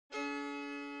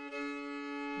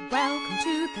Welcome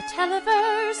to the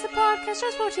Televerse, the podcast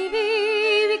just for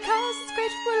TV. Because it's great,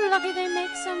 we're lucky they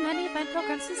make so many fine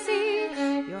programs to see.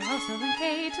 Your hosts Noel and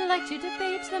Kate like to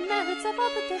debate the merits of all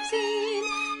that they've seen.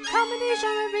 Comedy,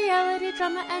 genre, reality,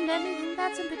 drama, and anything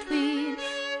that's in between.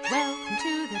 Welcome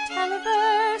to the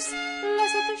Televerse.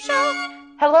 Let's get the show.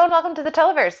 Hello and welcome to the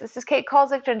Televerse. This is Kate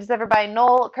Kulzick, joined as ever by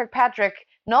Noel Kirkpatrick.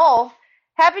 Noel,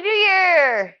 Happy New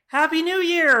Year! Happy New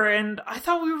Year! And I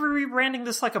thought we were rebranding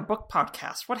this like a book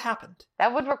podcast. What happened?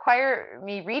 That would require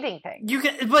me reading things.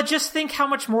 But just think how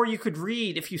much more you could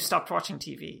read if you stopped watching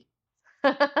TV.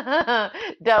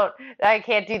 Don't. I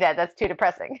can't do that. That's too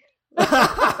depressing.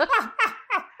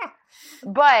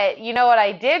 But you know what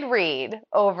I did read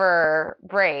over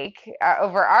break,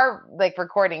 over our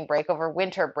recording break, over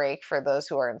winter break for those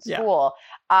who are in school.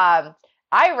 Yeah.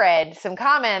 I read some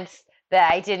comments that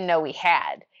I didn't know we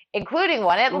had, including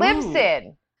one at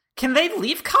Libsyn. Can they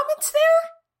leave comments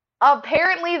there?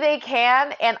 Apparently they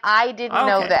can, and I didn't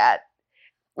know that.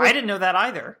 I didn't know that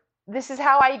either. This is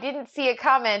how I didn't see a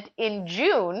comment in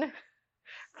June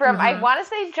from, I want to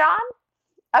say John,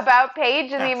 about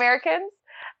Paige and the Americans.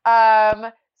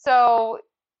 So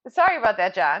sorry about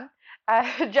that, John.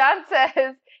 John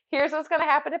says, here's what's going to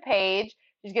happen to Paige.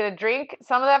 She's going to drink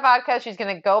some of that vodka. She's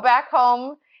going to go back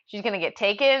home. She's going to get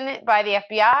taken by the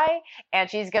FBI, and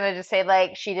she's going to just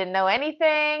say, she didn't know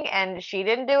anything, and she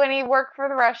didn't do any work for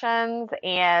the Russians,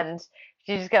 and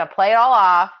she's just going to play it all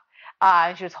off.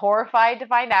 She was horrified to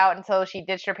find out, and so she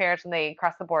ditched her parents when they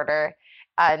crossed the border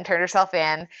and turned herself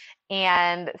in.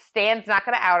 And Stan's not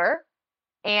going to out her.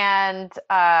 And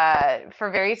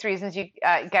for various reasons, you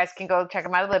guys can go check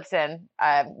them out at Libsyn.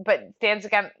 But Stan's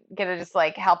gonna just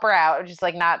help her out, just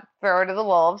not throw her to the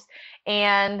wolves.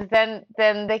 And then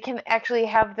they can actually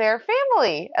have their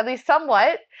family, at least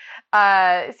somewhat.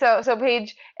 So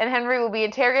Paige and Henry will be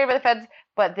interrogated by the feds,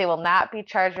 but they will not be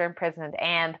charged or imprisoned.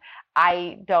 And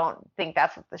I don't think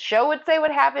that's what the show would say would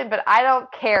happen, but I don't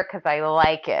care because I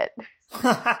like it.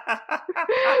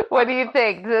 What do you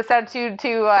think? Does it sound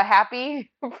too happy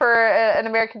for an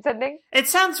American ending? It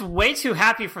sounds way too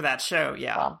happy for that show,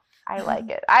 yeah. Well, I like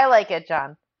it. I like it,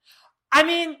 John. I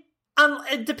mean,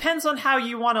 it depends on how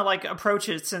you want to approach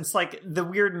it, since the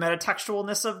weird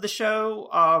metatextualness of the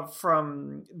show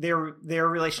from their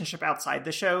relationship outside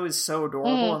the show is so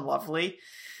adorable and lovely.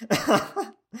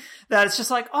 That it's just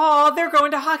they're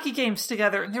going to hockey games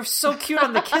together and they're so cute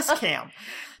on the kiss cam.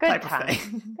 Good times.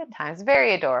 Good times.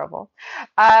 Very adorable.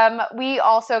 We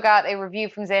also got a review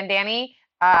from Zandani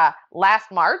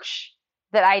last March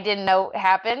that I didn't know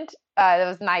happened. That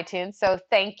was in iTunes. So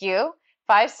thank you.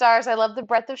 5 stars. I love the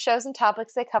breadth of shows and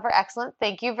topics they cover. Excellent.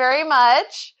 Thank you very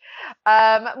much.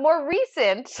 More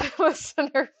recent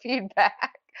listener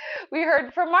feedback. We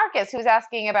heard from Marcus, who was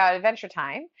asking about Adventure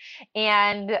Time,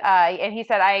 and he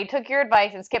said, I took your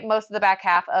advice and skipped most of the back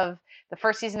half of the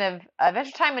first season of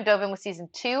Adventure Time and dove in with season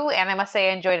 2, and I must say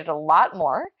I enjoyed it a lot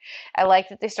more. I liked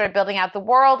that they started building out the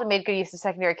world and made good use of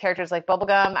secondary characters like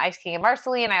Bubblegum, Ice King, and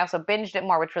Marceline, and I also binged it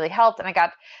more, which really helped, and I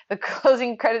got the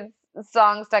closing credits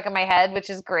song stuck in my head, which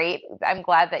is great. I'm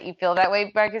glad that you feel that way,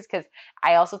 Marcus, because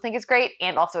I also think it's great,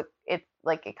 and also it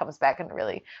comes back in a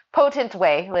really potent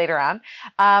way later on.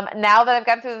 Now that I've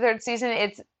gotten through the 3rd season,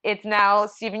 it's now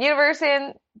Steven Universe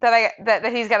in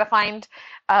that he's got to find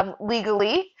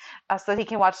legally so that he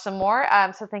can watch some more.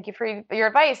 So thank you for your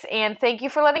advice, and thank you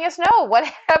for letting us know what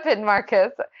happened,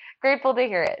 Marcus. Grateful to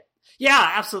hear it.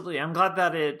 Yeah, absolutely. I'm glad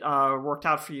that it worked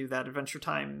out for you, that Adventure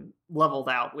Time leveled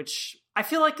out, which I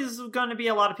feel like is going to be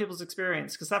a lot of people's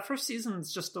experience, because that first season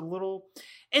is just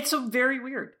it's very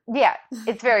weird. Yeah,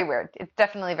 it's very weird. It's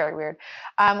definitely very weird.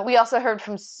 We also heard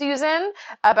from Susan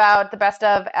about the best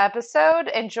of episode.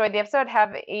 Enjoyed the episode.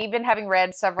 Even having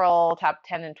read several top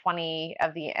 10 and 20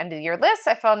 of the end of the year lists,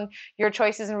 I found your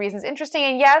choices and reasons interesting.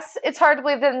 And yes, it's hard to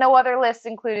believe that no other lists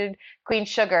included Queen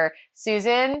Sugar.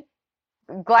 Susan,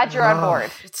 glad you're on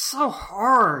board. It's so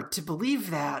hard to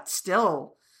believe that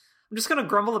still. I'm just going to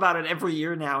grumble about it every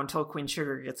year now until Queen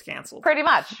Sugar gets canceled. Pretty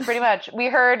much. We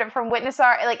heard from Witness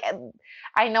Aria.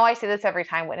 I know I say this every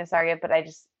time, Witness Aria, but I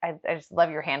just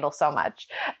love your handle so much.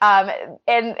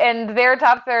 And their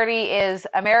top 30 is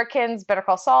Americans, Better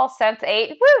Call Saul,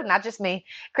 Sense8, woo, not just me,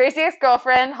 Crazy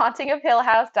Ex-Girlfriend, Haunting of Hill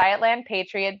House, Dietland,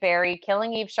 Patriot, Barry,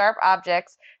 Killing Eve, Sharp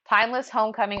Objects, Timeless,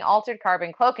 Homecoming, Altered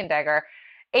Carbon, Cloak and Dagger,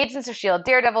 Agents of S.H.I.E.L.D.,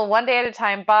 Daredevil, One Day at a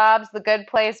Time, Bob's, The Good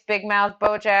Place, Big Mouth,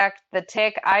 BoJack, The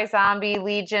Tick, iZombie,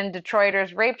 Legion,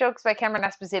 Detroiters, Rape Jokes by Cameron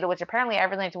Esposito, which apparently I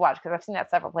really need to watch because I've seen that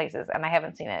several places and I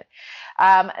haven't seen it.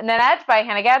 Nanette by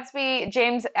Hannah Gadsby,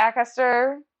 James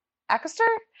Acaster,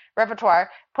 repertoire.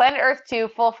 Planet Earth 2,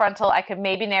 Full Frontal. I could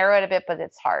maybe narrow it a bit, but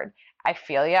it's hard. I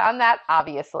feel you on that,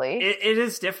 obviously. It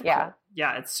is difficult. Yeah.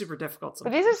 Yeah, it's super difficult But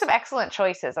sometimes. these are some excellent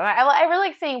choices. And I really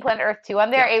like seeing Planet Earth 2 on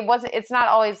there. Yeah. It's not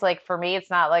always like, for me, it's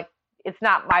not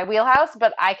my wheelhouse,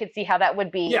 but I could see how that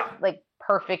would be like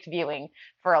perfect viewing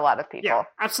for a lot of people. Yeah,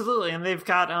 absolutely. And they've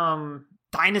got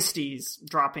Dynasties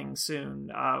dropping soon,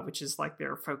 which is like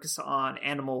their focus on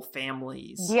animal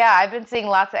families. Yeah, I've been seeing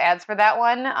lots of ads for that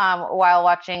one while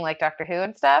watching like Doctor Who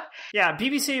and stuff. Yeah,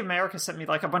 BBC America sent me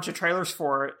like a bunch of trailers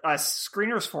for it,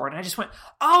 screeners for it, and I just went,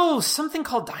 oh, something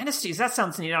called Dynasties. That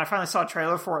sounds neat. And I finally saw a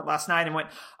trailer for it last night and went,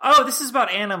 oh, this is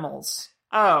about animals.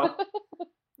 Oh,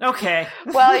 okay.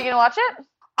 Well, are you going to watch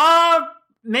it?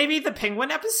 Maybe the penguin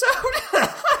episode?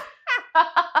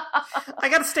 I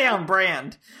gotta stay on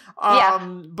brand.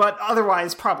 But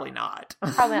otherwise, probably not.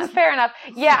 Probably not. Fair enough.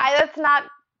 Yeah, that's not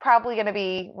probably going to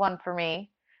be one for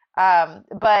me.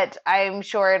 But I'm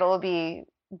sure it'll be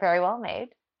very well made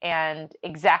and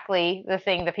exactly the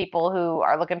thing that people who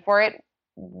are looking for it,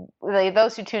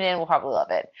 those who tune in will probably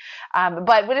love it.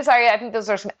 But Witness Aria, I think those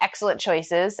are some excellent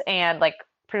choices, and like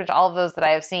pretty much all of those that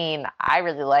I have seen, I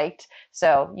really liked.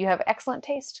 So you have excellent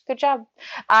taste. Good job.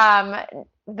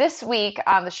 This week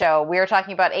on the show, we are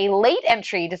talking about a late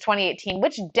entry to 2018,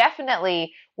 which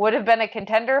definitely would have been a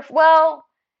contender. Well,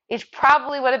 it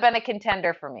probably would have been a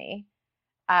contender for me.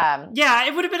 Yeah,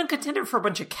 it would have been a contender for a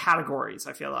bunch of categories,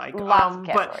 I feel like. Lots of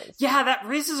categories. But yeah, that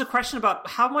raises a question about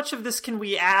how much of this can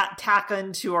we tack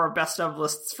into our best of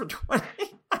lists for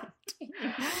 2019.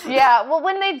 Yeah, well,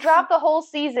 when they drop the whole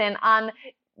season on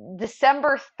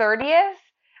December 30th,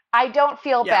 I don't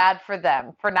feel bad for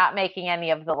them for not making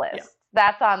any of the lists. Yeah.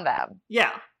 That's on them.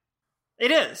 Yeah,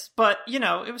 it is. But,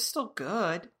 it was still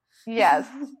good. Yes.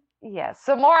 Yes.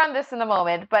 So more on this in a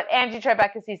moment. But Angie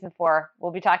Tribeca season 4,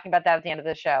 we'll be talking about that at the end of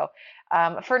the show.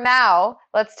 For now,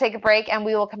 let's take a break and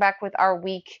we will come back with our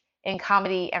week in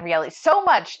comedy and reality. So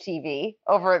much TV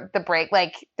over the break.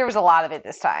 Like, there was a lot of it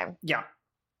this time. Yeah.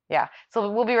 Yeah.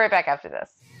 So we'll be right back after this.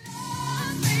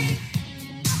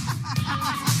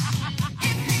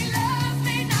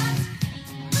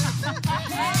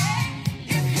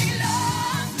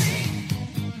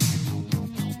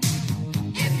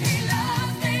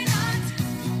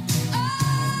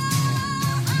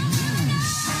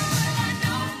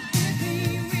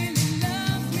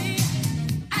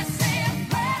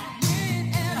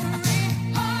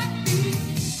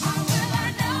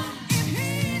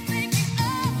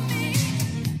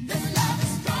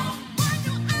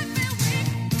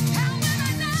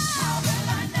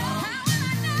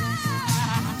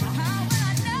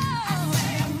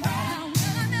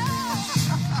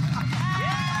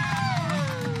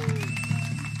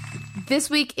 This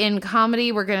week in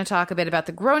comedy, we're going to talk a bit about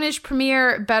the Grownish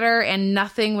premiere, Better and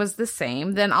Nothing Was the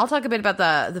Same. Then I'll talk a bit about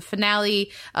the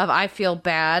finale of I Feel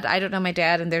Bad, I Don't Know My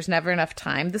Dad, and There's Never Enough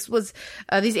Time.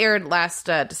 These aired last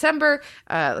December,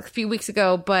 a few weeks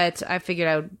ago, but I figured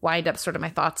I would wind up sort of my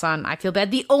thoughts on I Feel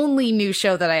Bad, the only new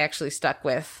show that I actually stuck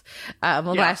with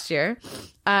last year.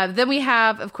 Then we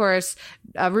have, of course,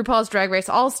 RuPaul's Drag Race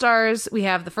All-Stars. We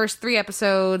have the first 3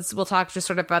 episodes. We'll talk just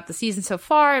sort of about the season so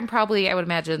far and probably, I would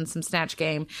imagine, some Snatch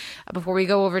Game before we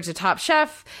go over to Top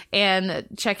Chef and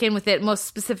check in with it. Most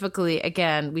specifically,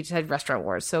 again, we just had Restaurant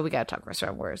Wars, so we got to talk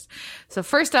Restaurant Wars. So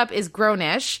first up is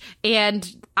Grownish, and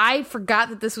I forgot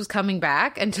that this was coming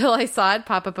back until I saw it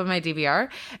pop up on my DVR.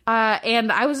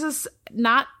 And I was just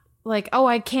not like, oh,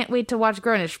 I can't wait to watch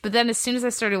Grownish. But then as soon as I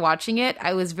started watching it,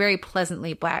 I was very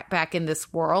pleasantly back in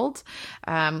this world.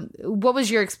 What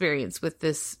was your experience with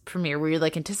this premiere? Were you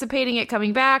like anticipating it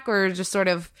coming back, or just sort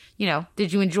of,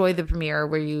 did you enjoy the premiere, or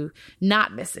were you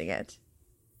not missing it?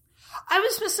 I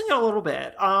was missing it a little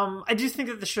bit. I do think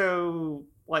that the show,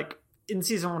 like, in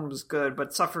season 1 was good,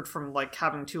 but suffered from like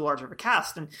having too large of a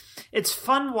cast. And it's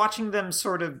fun watching them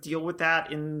sort of deal with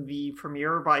that in the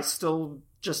premiere by still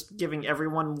just giving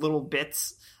everyone little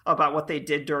bits about what they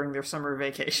did during their summer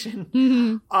vacation,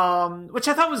 which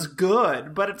I thought was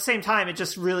good. But at the same time, it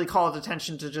just really called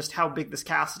attention to just how big this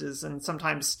cast is and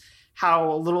sometimes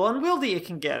how a little unwieldy it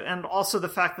can get. And also the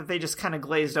fact that they just kind of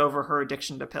glazed over her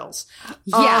addiction to pills.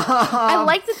 Yeah. I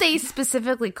like that they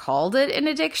specifically called it an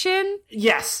addiction.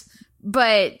 Yes.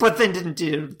 But then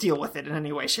didn't deal with it in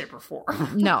any way, shape, or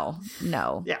form. No.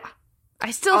 Yeah. I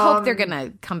still hope they're going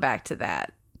to come back to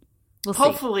that. We'll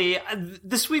hopefully.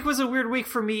 This week was a weird week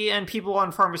for me and people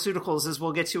on pharmaceuticals, as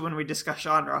we'll get to when we discuss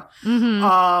genre.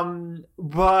 Mm-hmm.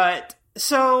 But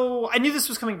so I knew this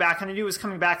was coming back, and I knew it was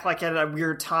coming back like at a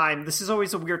weird time. This is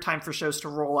always a weird time for shows to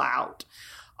roll out.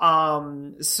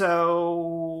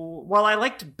 So while I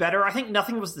liked Better, I think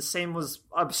Nothing Was the Same was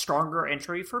a stronger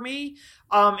entry for me,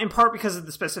 in part because of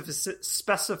the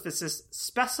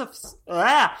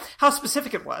how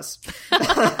specific it was.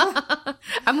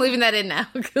 I'm leaving that in now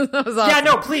because that was awesome.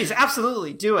 Yeah, no, please,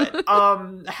 absolutely do it.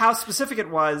 How specific it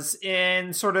was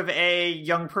in sort of a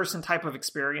young person type of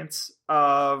experience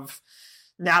of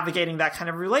navigating that kind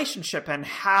of relationship and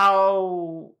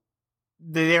how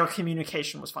their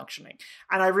communication was functioning.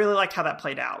 And I really liked how that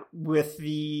played out with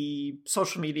the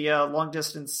social media, long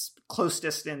distance, close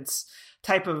distance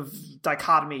type of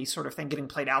dichotomy sort of thing getting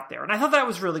played out there. And I thought that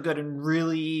was really good and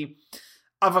really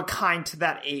of a kind to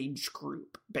that age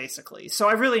group, basically. So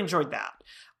I really enjoyed that.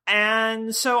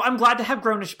 And so I'm glad to have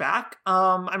Grownish back.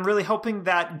 I'm really hoping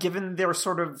that given their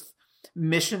sort of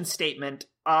mission statement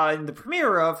in the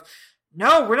premiere of,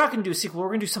 no, we're not going to do a sequel, we're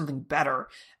going to do something better,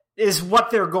 is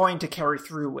what they're going to carry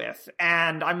through with.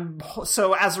 And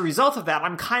so as a result of that,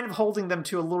 I'm kind of holding them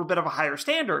to a little bit of a higher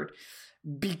standard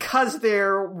because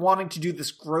they're wanting to do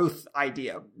this growth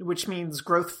idea, which means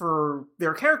growth for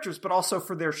their characters, but also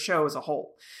for their show as a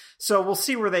whole. So we'll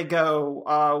see where they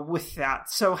go with that.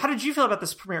 So how did you feel about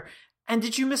this premiere? And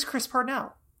did you miss Chris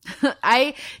Parnell?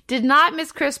 I did not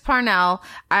miss Chris Parnell.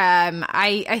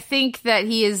 I think that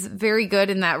he is very good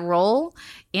in that role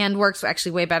and works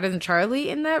actually way better than Charlie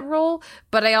in that role.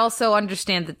 But I also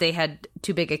understand that they had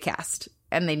too big a cast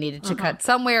and they needed to cut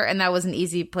somewhere, and that was an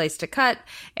easy place to cut.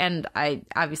 And I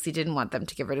obviously didn't want them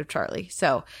to get rid of Charlie.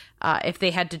 So if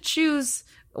they had to choose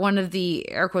one of the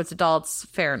air quotes adults,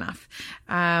 fair enough.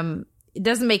 It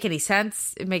doesn't make any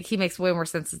sense. He makes way more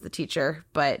sense as the teacher,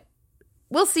 but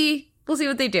we'll see. We'll see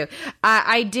what they do.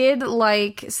 I did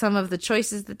like some of the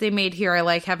choices that they made here. I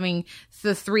like having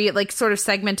the three, like sort of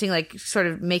segmenting, like sort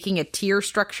of making a tier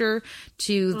structure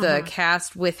to the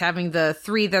cast with having the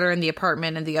three that are in the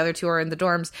apartment and the other two are in the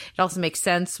dorms. It also makes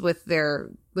sense with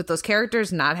those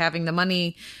characters not having the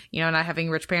money, not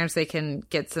having rich parents. They can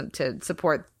get some to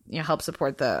support, help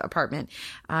support the apartment.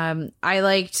 I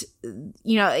liked,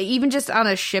 even just on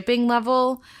a shipping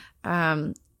level,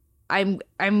 I'm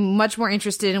much more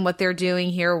interested in what they're doing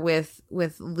here with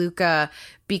Luca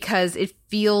because it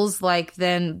feels like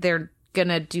then they're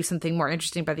gonna do something more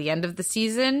interesting by the end of the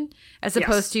season as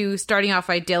opposed to starting off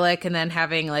idyllic and then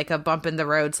having like a bump in the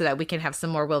road so that we can have some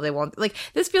more will they won't. Like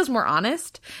this feels more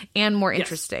honest and more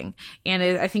interesting, and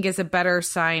I think is a better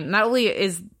sign. Not only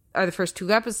are the first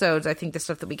 2 episodes, I think the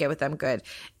stuff that we get with them good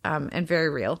and very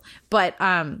real, but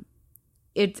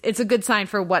it's a good sign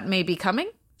for what may be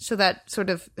coming. So that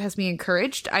sort of has me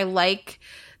encouraged. I like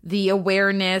the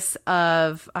awareness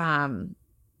of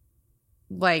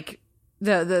like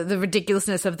the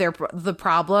ridiculousness of the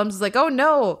problems. Like, oh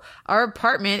no, our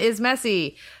apartment is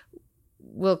messy.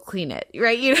 We'll clean it,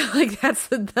 right? Like that's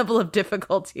the level of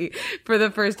difficulty for the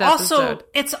first episode. Also,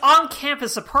 it's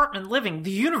on-campus apartment living.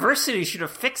 The university should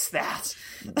have fixed that.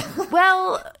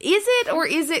 Well, is it or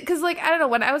is it? Because, like, I don't know.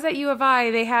 When I was at U of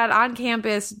I, they had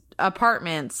on-campus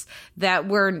apartments that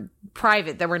were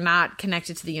private, that were not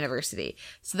connected to the university.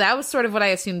 So that was sort of what I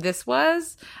assumed this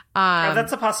was.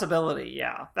 That's a possibility.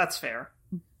 Yeah, that's fair.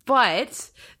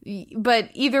 But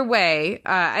either way,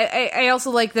 I also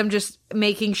like them just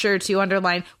making sure to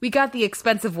underline, we got the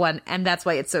expensive one, and that's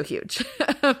why it's so huge.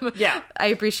 Yeah. I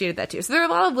appreciated that too. So there are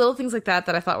a lot of little things like that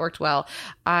I thought worked well.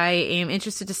 I am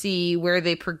interested to see where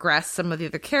they progress some of the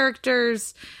other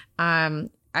characters.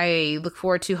 I look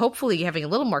forward to hopefully having a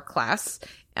little more class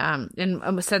in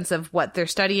a sense of what they're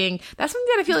studying. That's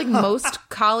something that I feel like most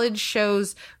college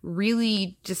shows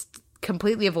really just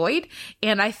completely avoid.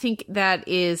 And I think that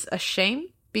is a shame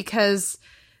because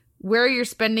where you're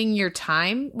spending your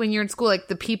time when you're in school, like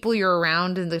the people you're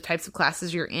around and the types of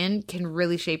classes you're in can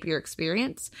really shape your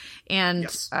experience. And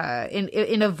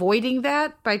in avoiding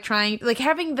that by trying, like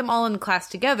having them all in class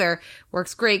together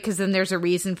works great because then there's a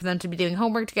reason for them to be doing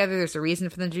homework together. There's a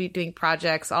reason for them to be doing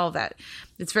projects, all of that.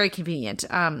 It's very convenient.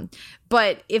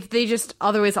 But if they just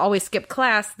otherwise always skip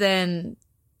class, then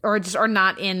or just are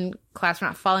not in class, we're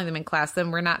not following them in class,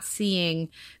 then we're not seeing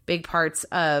big parts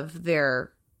of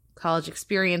their college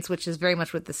experience, which is very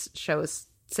much what this show is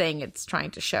saying it's trying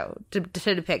to show, to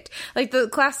depict. Like the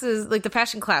classes, like the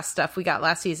fashion class stuff we got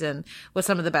last season was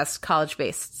some of the best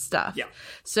college-based stuff. Yeah.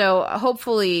 So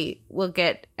hopefully we'll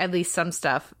get at least some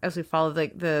stuff as we follow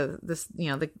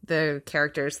the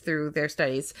characters through their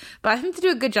studies. But I think they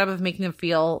do a good job of making them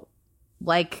feel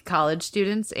like college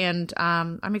students, and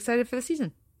I'm excited for the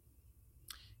season.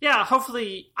 Yeah,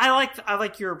 hopefully, I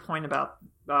like your point about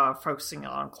focusing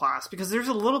on class, because there's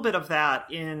a little bit of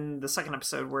that in the second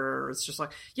episode where it's just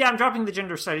like, yeah, I'm dropping the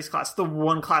gender studies class, the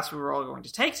one class we were all going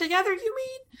to take together, you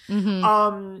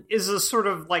mean? Is a sort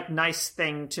of like nice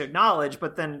thing to acknowledge,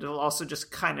 but then it also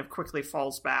just kind of quickly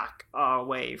falls back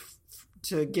away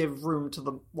to give room to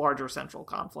the larger central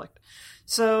conflict.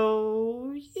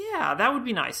 So yeah, that would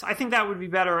be nice. I think that would be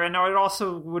better, and it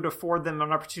also would afford them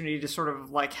an opportunity to sort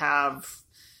of like have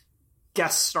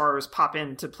guest stars pop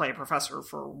in to play a professor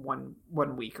for one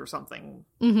week or something,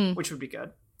 which would be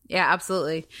good. Yeah,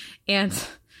 absolutely. And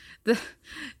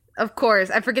of course,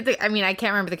 I can't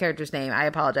remember the character's name. I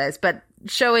apologize, but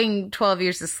showing 12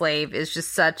 Years a Slave is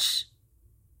just such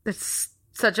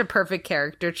a perfect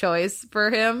character choice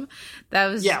for him. That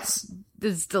was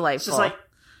it's delightful. It's just like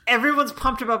everyone's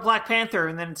pumped about Black Panther,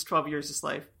 and then it's 12 Years a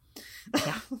Slave.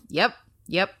 Yeah.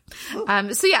 Yep.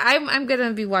 So yeah, I'm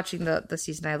gonna be watching the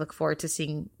season. I look forward to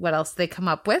seeing what else they come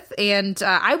up with. And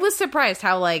I was surprised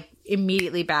how like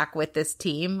immediately back with this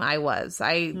team I was.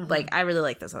 I really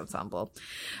like this ensemble.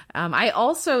 I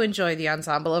also enjoy the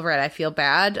ensemble over at I Feel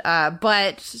Bad,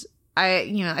 but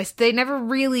they never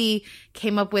really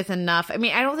came up with enough. I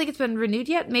mean, I don't think it's been renewed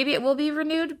yet. Maybe it will be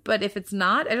renewed, but if it's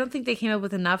not, I don't think they came up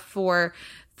with enough for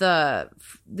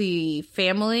the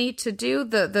family to do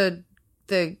the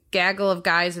gaggle of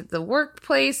guys at the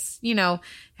workplace,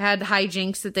 had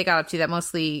hijinks that they got up to that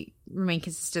mostly remain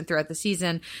consistent throughout the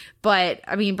season. But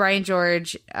I mean, Brian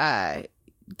George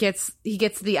gets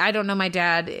the I Don't Know My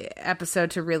Dad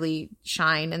episode to really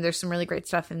shine, and there's some really great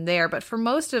stuff in there. But for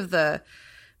most of the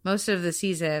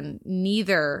season,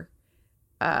 neither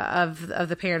of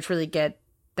the parents really get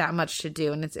that much to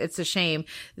do, and it's a shame.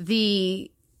 The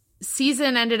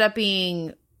season ended up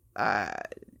being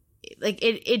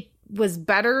it was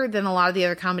better than a lot of the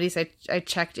other comedies I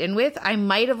checked in with. I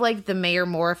might have liked The Mayor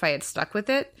more if I had stuck with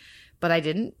it, but I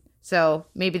didn't. So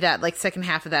maybe that like second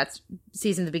half of that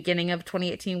season, the beginning of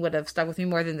 2018, would have stuck with me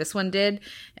more than this one did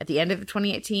at the end of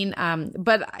 2018.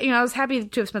 But I was happy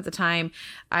to have spent the time.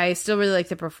 I still really like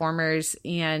the performers,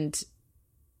 and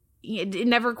it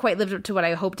never quite lived up to what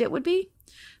I hoped it would be.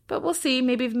 But we'll see.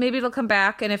 Maybe it'll come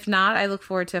back. And if not, I look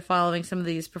forward to following some of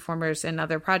these performers and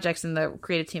other projects in the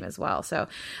creative team as well. So,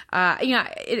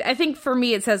 I think for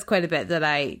me, it says quite a bit that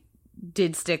I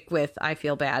did stick with I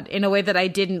Feel Bad in a way that I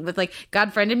didn't with like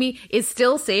God Friended Me is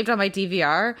still saved on my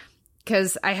DVR,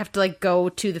 because I have to like go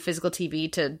to the physical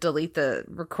TV to delete the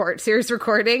series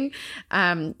recording.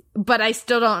 But I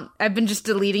still don't, I've been just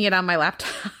deleting it on my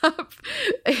laptop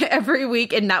every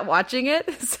week and not watching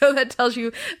it. So that tells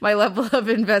you my level of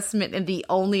investment in the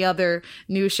only other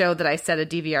new show that I set a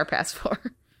DVR pass for.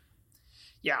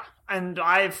 Yeah. And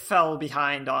I fell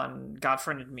behind on God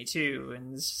Friended Me too.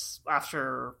 And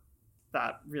after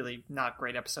that really not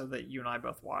great episode that you and I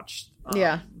both watched.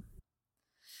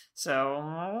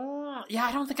 So, yeah,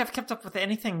 I don't think I've kept up with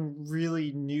anything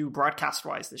really new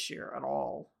broadcast-wise this year at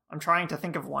all. I'm trying to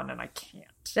think of one, and I can't.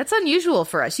 That's unusual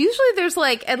for us. Usually there's,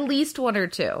 like, at least one or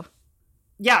two.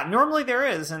 Yeah, normally there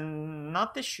is, and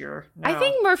not this year. No. I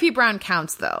think Murphy Brown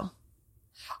counts, though.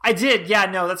 I did. Yeah,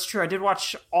 no, that's true. I did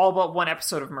watch all but one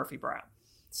episode of Murphy Brown.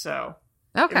 So,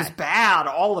 okay. It was bad,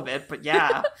 all of it, but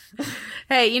yeah.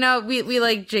 Hey, we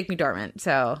like Jake McDormand,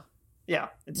 so... Yeah,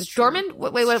 it's Dorman.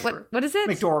 What is it?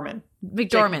 McDormand.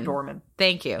 McDormand.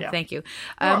 Thank you. Yeah. Thank you.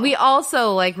 We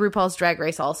also like RuPaul's Drag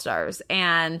Race All Stars, we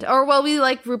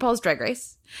like RuPaul's Drag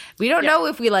Race. We don't know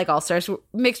if we like All Stars.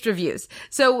 Mixed reviews.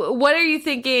 So, what are you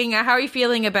thinking? How are you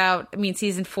feeling about?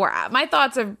 season 4? My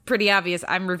thoughts are pretty obvious.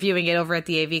 I'm reviewing it over at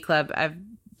the AV Club. I've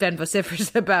been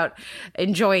vociferous about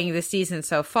enjoying the season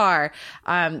so far.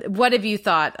 What have you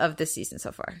thought of this season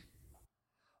so far?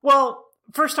 Well,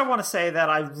 first, I want to say that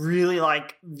I really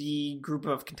like the group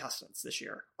of contestants this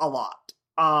year a lot.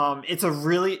 It's a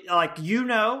really,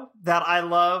 that I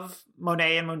love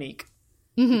Monet and Monique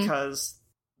because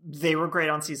they were great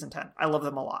on season 10. I love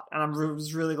them a lot. And I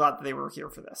was really glad that they were here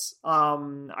for this.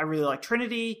 I really like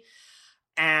Trinity.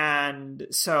 And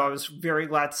so I was very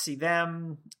glad to see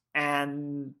them.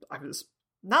 And I was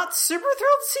not super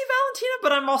thrilled to see Valentina,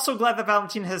 but I'm also glad that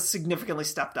Valentina has significantly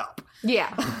stepped up.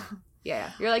 Yeah.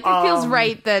 Yeah, you're like, it feels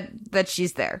right that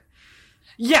she's there.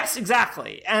 Yes,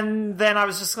 exactly. And then I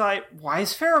was just like, why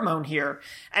is Pheromone here?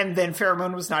 And then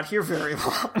Pheromone was not here very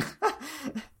long.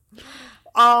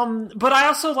 But I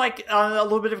also like a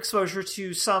little bit of exposure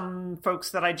to some folks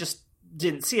that I just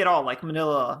didn't see at all, like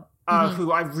Manila,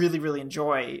 who I really, really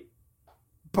enjoy,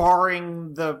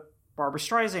 barring the Barbra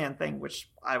Streisand thing, which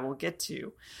I will get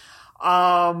to.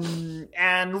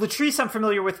 And Latrice I'm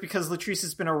familiar with because Latrice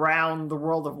has been around the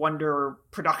World of Wonder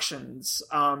productions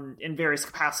in various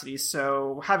capacities.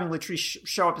 So having Latrice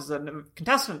show up as a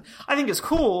contestant, I think is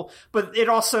cool, but it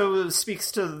also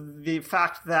speaks to the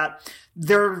fact that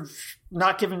they're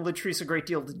not giving Latrice a great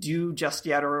deal to do just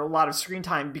yet, or a lot of screen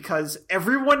time, because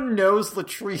everyone knows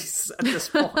Latrice at this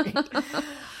point.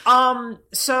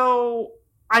 So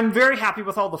I'm very happy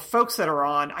with all the folks that are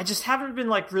on. I just haven't been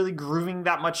like really grooving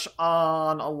that much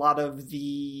on a lot of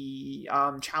the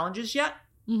challenges yet.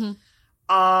 Mm-hmm.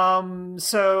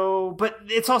 But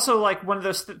it's also like one of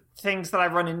those things that I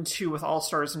run into with All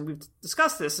Stars, and we've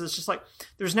discussed this, is just like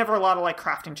there's never a lot of like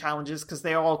crafting challenges because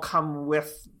they all come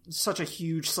with such a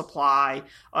huge supply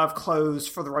of clothes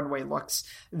for the runway looks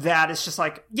that it's just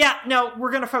like, yeah, no, we're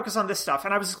going to focus on this stuff.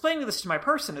 And I was explaining this to my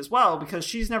person as well, because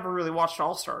she's never really watched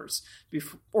All Stars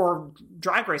before, or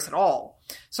Drag Race at all.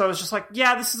 So I was just like,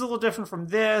 yeah, this is a little different from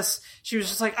this. She was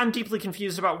just like, I'm deeply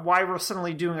confused about why we're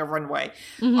suddenly doing a runway.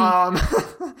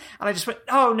 Mm-hmm. And I just went,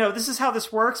 oh no, this is how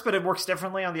this works, but it works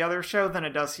differently on the other show than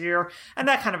it does here. And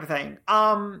that kind of a thing.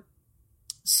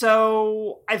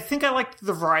 So I think I liked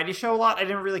the variety show a lot. I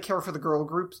didn't really care for the girl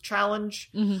group challenge.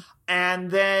 Mm-hmm.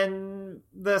 And then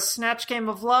the Snatch Game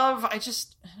of Love, it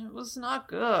was not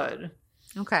good.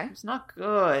 Okay. It's not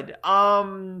good.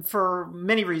 For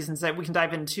many reasons that we can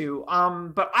dive into.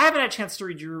 But I haven't had a chance to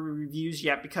read your reviews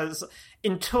yet, because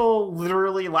until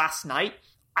literally last night,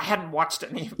 I hadn't watched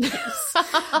any of these.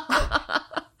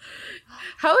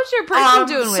 How is your person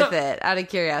doing with it, out of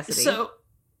curiosity?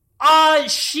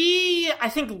 She, I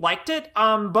think, liked it.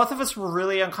 Both of us were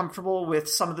really uncomfortable with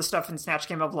some of the stuff in Snatch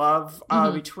Game of Love,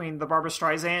 between the Barbra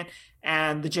Streisand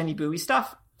and the Jenny Bowie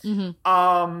stuff.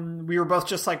 Mm-hmm. We were both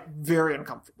just, like, very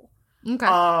uncomfortable. Okay.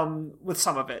 With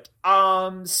some of it.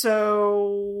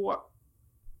 So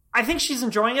I think she's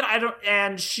enjoying it.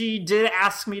 And she did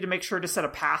ask me to make sure to set a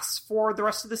pass for the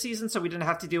rest of the season, so we didn't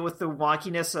have to deal with the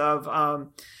wonkiness of,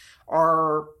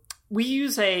 we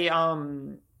use a,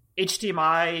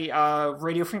 HDMI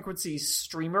radio frequency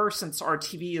streamer, since our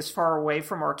TV is far away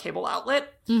from our cable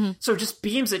outlet. Mm-hmm. So it just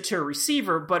beams it to a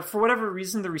receiver, but for whatever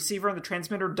reason, the receiver and the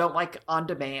transmitter don't like on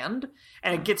demand,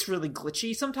 and it gets really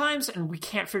glitchy sometimes, and we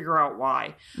can't figure out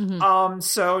why. Mm-hmm.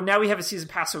 So now we have a season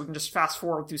pass, so we can just fast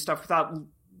forward through stuff without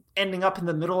ending up in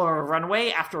the middle of a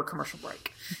runway after a commercial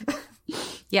break.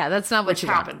 Yeah, that's not what Which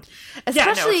happened. Especially,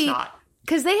 yeah, no, it's not.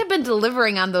 Because they have been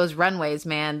delivering on those runways,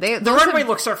 man. The runway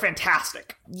looks are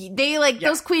fantastic.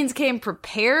 Those queens came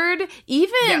prepared.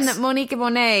 Even Monique and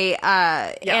Monet,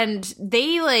 and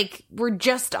they were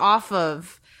just off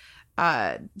of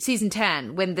season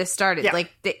 10 when this started. Yeah.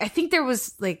 I think there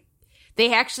was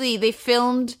they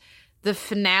filmed the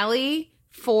finale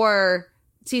for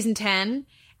season 10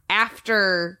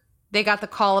 after they got the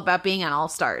call about being on All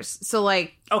Stars. So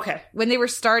okay, when they were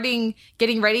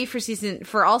getting ready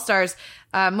for All Stars,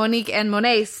 Monique and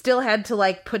Monet still had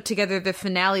to put together the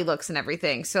finale looks and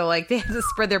everything. So they had to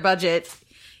spread their budget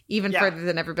even further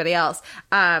than everybody else.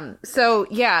 So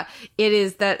yeah, it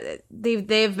is that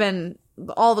they've been,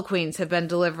 all the queens have been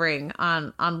delivering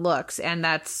on looks, and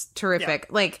that's terrific.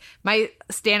 Yeah. My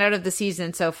standout of the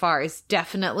season so far is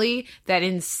definitely that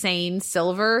insane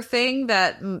silver thing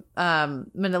that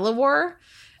Manila wore.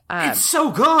 It's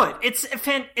so good. It's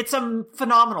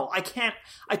phenomenal. I could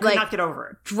not get over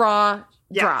it. Drop.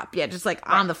 Yeah, just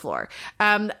on the floor.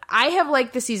 I have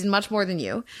liked the season much more than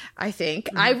you, I think.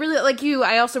 Mm-hmm. I really like you.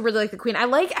 I also really like the queen. I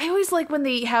always like when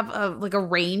they have a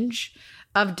range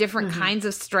of different kinds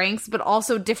of strengths, but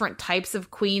also different types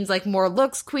of queens, more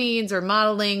looks queens or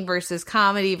modeling versus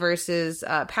comedy versus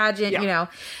pageant, you know.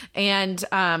 And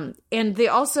they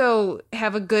also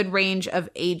have a good range of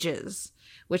ages,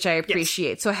 which I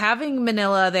appreciate. Yes. So having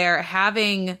Manila there,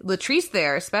 having Latrice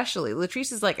there, especially.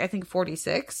 Latrice is I think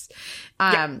 46.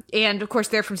 And of course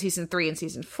they're from season 3 and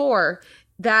season 4.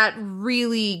 That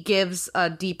really gives a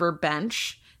deeper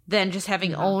bench than just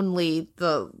having only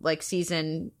the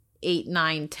season 8,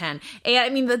 9, 10. And I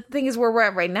mean, the thing is, where we're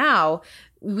at right now,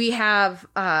 we have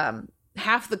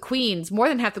half the queens, more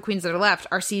than half the queens that are left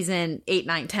are season 8,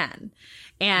 9, 10.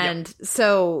 And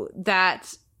so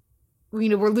that,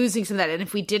 we're losing some of that. And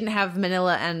if we didn't have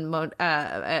Manila and Manila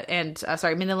and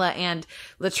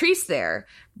Latrice there,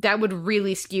 that would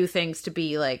really skew things to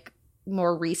be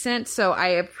more recent. So I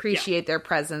appreciate their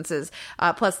presences.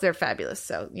 Plus they're fabulous.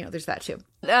 So, there's that too.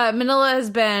 Manila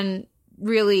has been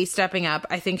really stepping up.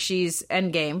 I think she's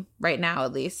endgame right now,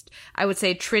 at least. I would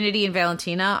say Trinity and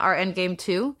Valentina are endgame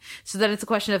too. So then it's a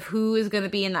question of who is going to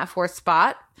be in that 4th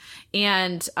spot.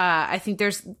 And I think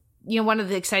there's one of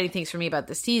the exciting things for me about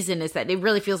this season is that it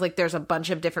really feels like there's a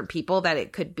bunch of different people that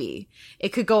it could be. It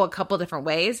could go a couple different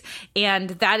ways.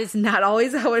 And that is not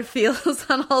always how it feels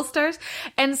on All Stars.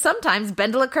 And sometimes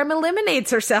Bendela Creme eliminates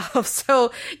herself.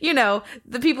 So,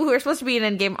 the people who are supposed to be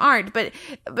in Endgame aren't. But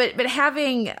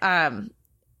having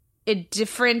a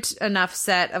different enough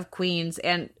set of queens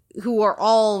and who are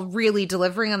all really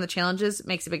delivering on the challenges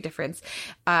makes a big difference.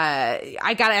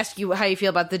 I gotta ask you how you feel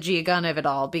about the Gia Gunn of it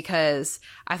all, because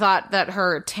I thought that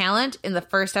her talent in the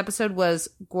first episode was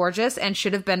gorgeous and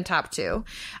should have been top 2.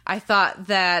 I thought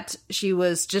that she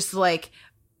was just like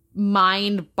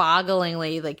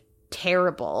mind-bogglingly like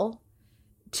terrible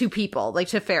to people, like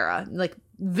to Farrah, like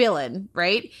villain,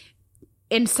 right?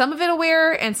 And some of it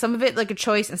aware and some of it like a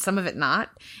choice and some of it not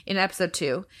in episode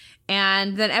 2.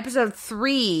 And then episode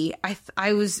 3,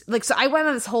 I was like, so I went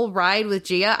on this whole ride with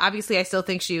Gia. Obviously, I still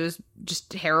think she was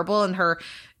just terrible, and her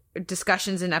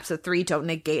discussions in episode 3 don't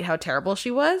negate how terrible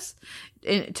she was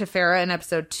to Farrah in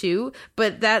episode 2.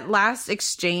 But that last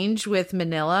exchange with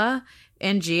Manila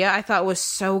and Gia, I thought was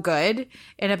so good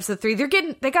in episode 3.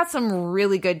 They got some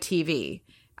really good TV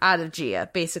out of Gia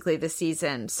basically this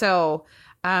season. So.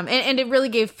 And it really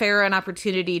gave Farrah an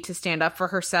opportunity to stand up for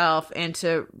herself and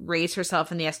to raise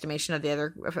herself in the estimation of the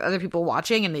other people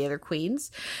watching and the other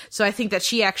queens. So I think that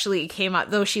she actually came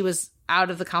out, though she was out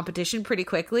of the competition pretty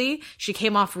quickly, she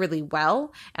came off really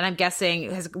well. And I'm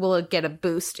guessing will get a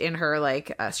boost in her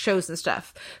like shows and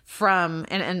stuff from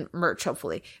and merch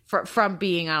hopefully from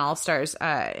being on All Stars.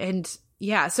 And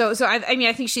yeah, so I mean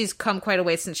I think she's come quite a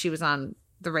way since she was on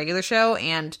the regular show,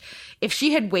 and if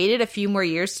she had waited a few more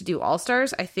years to do All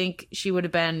Stars, I think she would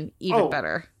have been even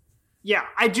better. Yeah,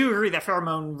 I do agree that Farrah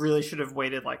Moan really should have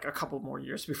waited like a couple more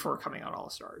years before coming on All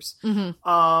Stars.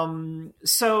 Mm-hmm.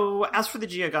 So as for the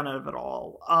Gia Gunn of it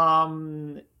all,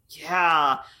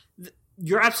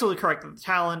 you're absolutely correct that the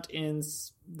talent in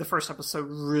the first episode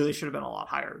really should have been a lot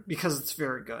higher because it's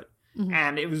very good. Mm-hmm.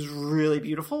 And it was really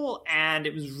beautiful, and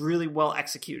it was really well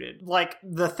executed. Like,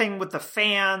 the thing with the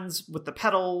fans, with the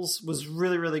pedals, was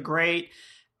really, really great,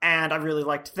 and I really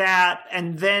liked that.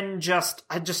 And then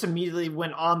I just immediately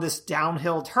went on this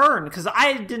downhill turn, because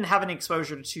I didn't have any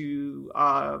exposure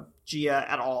to Gia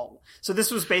at all. So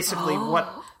this was basically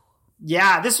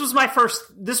this was my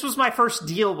first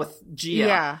deal with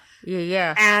Gia.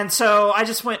 Yeah. And so I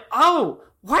just went,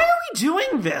 why are we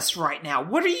doing this right now?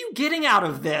 What are you getting out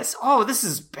of this? Oh, this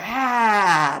is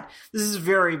bad. This is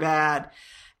very bad.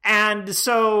 And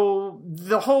so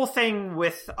the whole thing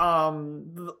with all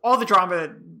the drama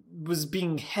was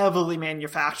being heavily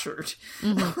manufactured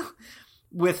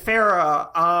with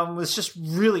Farrah was just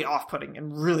really off-putting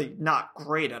and really not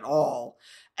great at all.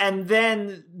 And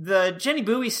then the Jenny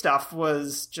Bowie stuff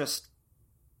was just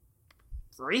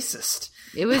racist.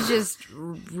 It was just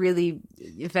really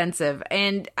offensive,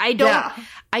 and I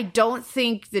don't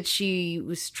think that she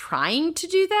was trying to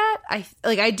do that.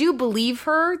 I do believe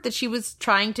her that she was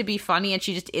trying to be funny, and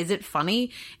she just isn't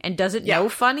funny and doesn't know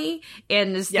funny,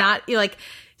 and is not like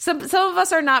some of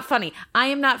us are not funny. I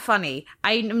am not funny.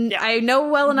 I know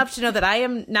well enough to know that I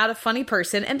am not a funny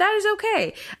person, and that is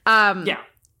okay.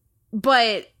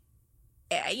 But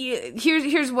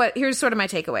here's sort of my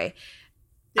takeaway.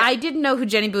 Yeah. I didn't know who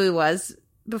Jenny Bowie was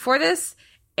before this,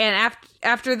 and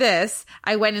after this,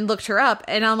 I went and looked her up,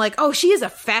 and I'm like, oh, she is a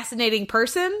fascinating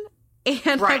person,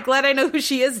 and I'm glad I know who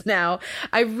she is now.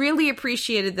 I really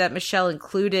appreciated that Michelle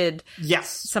included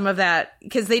some of that,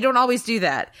 because they don't always do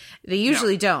that. They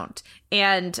usually don't.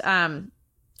 And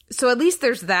so at least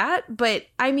there's that, but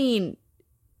I mean,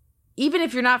 even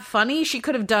if you're not funny, she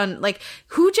could have done, like,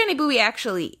 who Jenny Bowie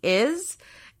actually is,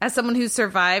 as someone who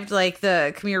survived, like,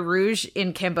 the Khmer Rouge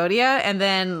in Cambodia and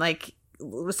then, like,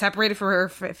 was separated from her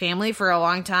family for a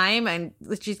long time, and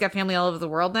she's got family all over the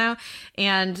world now,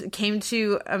 and came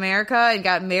to America and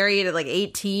got married at, like,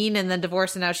 18 and then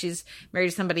divorced, and now she's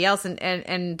married to somebody else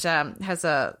and has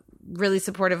a really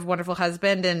supportive, wonderful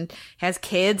husband and has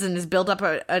kids and has built up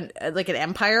an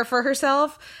empire for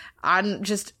herself on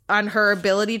her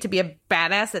ability to be a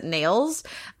badass at nails.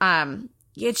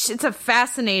 It's a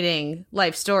fascinating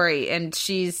life story, and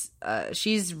she's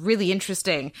really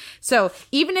interesting. So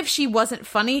even if she wasn't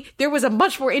funny, there was a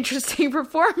much more interesting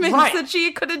performance that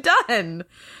she could have done.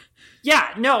 Yeah,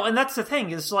 no, and that's the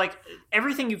thing, is like,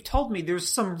 everything you've told me, there's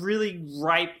some really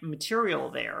ripe material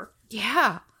there.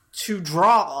 Yeah. To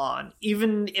draw on,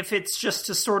 even if it's just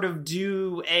to sort of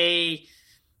do a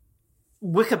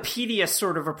Wikipedia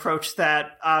sort of approach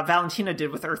that Valentina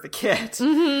did with Eartha Kitt,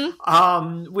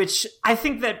 which I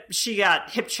think that she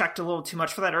got hip-checked a little too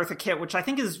much for that Eartha Kitt, which I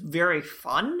think is very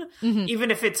fun,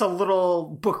 even if it's a little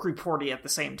book reporty at the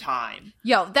same time.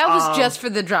 Yo, that was just for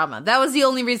the drama. That was the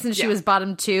only reason she was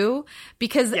bottom 2,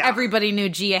 because everybody knew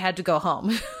Gia had to go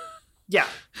home. Yeah.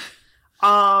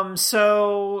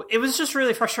 So it was just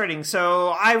really frustrating. So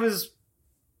I was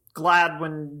glad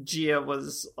when Gia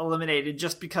was eliminated,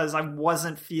 just because I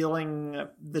wasn't feeling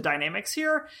the dynamics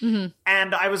here.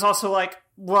 And I was also like,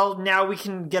 well, now we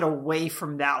can get away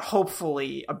from that,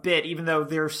 hopefully, a bit, even though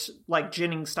there's like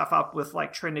ginning stuff up with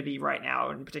like Trinity right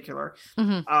now in particular,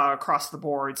 across the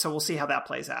board. So we'll see how that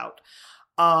plays out.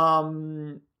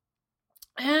 And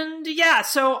yeah,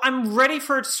 so I'm ready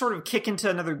for it to sort of kick into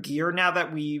another gear now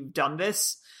that we've done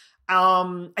this.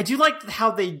 I do like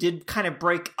how they did kind of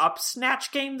break up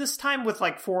Snatch Game this time with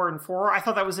like 4 and 4. I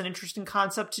thought that was an interesting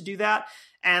concept to do that,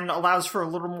 and allows for a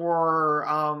little more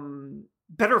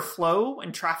better flow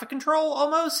and traffic control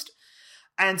almost.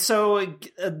 And so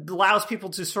it allows people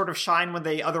to sort of shine when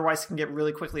they otherwise can get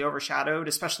really quickly overshadowed,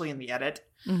 especially in the edit.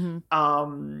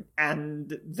 And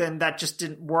then that just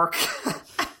didn't work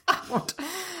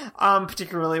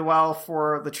particularly well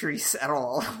for Latrice at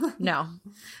all. No.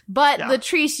 But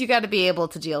Latrice, you got to be able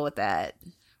to deal with that.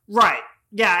 Right.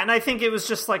 Yeah, and I think it was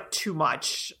just like too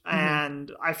much, and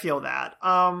I feel that.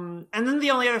 And then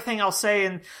the only other thing I'll say,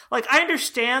 and like I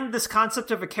understand this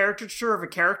concept of a caricature of a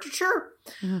caricature,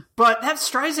 but that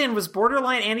Streisand was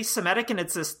borderline anti-Semitic in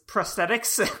its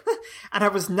prosthetics, and I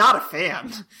was not a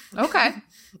fan. Okay.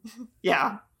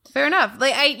 Yeah. Fair enough.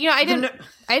 Like I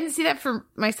didn't see that for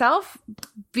myself,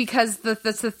 because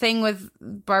that's the thing with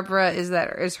Barbara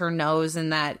is her nose,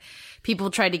 and that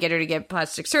people tried to get her to get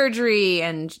plastic surgery,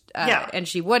 and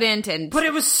she wouldn't. But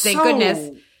it was thank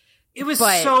goodness. It was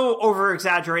so over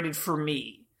exaggerated for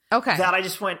me. Okay. That I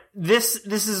just went, this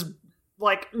is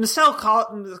like Michelle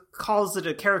calls it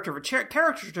a character of a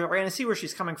caricature, and I see where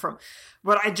she's coming from.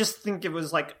 But I just think it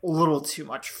was like a little too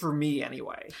much for me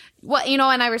anyway. Well,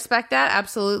 and I respect that.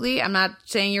 Absolutely. I'm not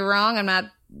saying you're wrong. I'm not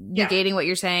negating what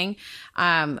you're saying.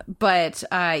 But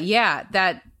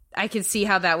that I could see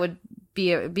how that would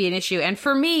be an issue. And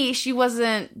for me, she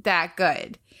wasn't that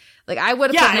good. Like I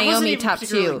would have put Naomi top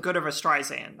 2. Good of a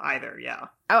Streisand either. Yeah.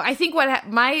 I think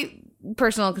my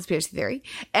personal conspiracy theory,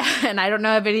 and I don't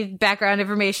know of any background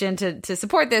information to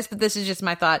support this, but this is just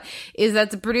my thought, is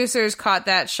that the producers caught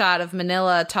that shot of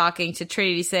Manila talking to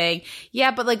Trinity saying,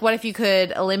 yeah, but like, what if you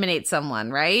could eliminate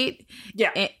someone, right?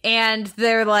 Yeah. And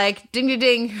they're like, ding, ding,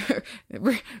 ding,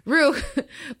 Rue,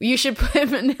 you should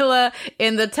put Manila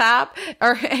in the top,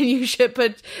 and you should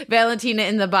put Valentina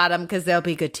in the bottom, because they'll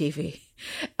be good TV.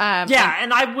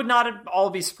 And I would not at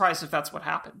all be surprised if that's what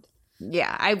happened.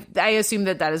 Yeah, I assume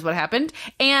that is what happened.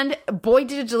 And boy,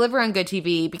 did it deliver on good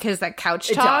TV, because that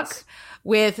couch talk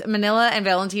with Manila and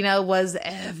Valentina was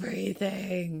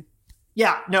everything.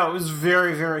 Yeah, no, it was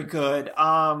very, very good.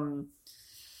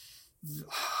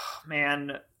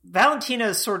 Man,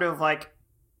 Valentina's sort of like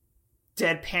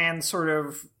deadpan sort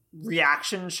of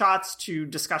reaction shots to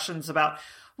discussions about,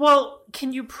 well,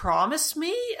 can you promise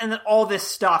me? And then all this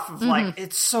stuff of like,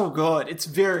 it's so good. It's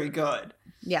very good.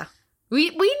 Yeah. We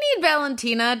need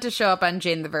Valentina to show up on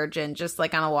Jane the Virgin, just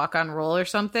like on a walk-on role or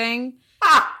something.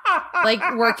 Like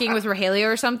working with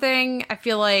Rogelio or something. I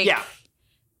feel like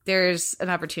there's an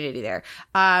opportunity there.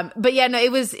 But yeah, no, it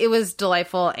was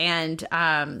delightful. And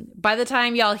by the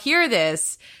time y'all hear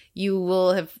this, you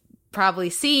will have probably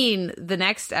seen the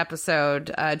next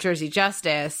episode, Jersey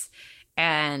Justice.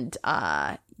 And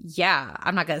I'm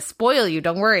not going to spoil you,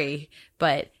 don't worry.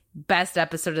 But best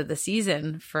episode of the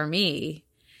season for me.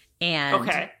 And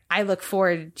I look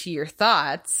forward to your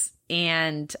thoughts.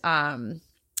 And what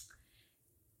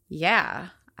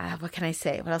can I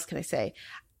say? What else can I say?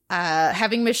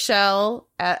 Having Michelle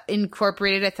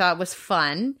incorporated, I thought was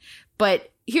fun.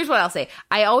 But here's what I'll say.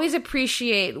 I always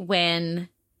appreciate when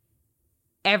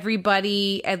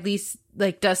everybody at least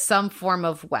like does some form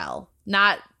of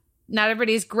not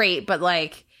everybody's great, but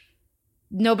like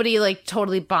nobody like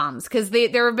totally bombs, because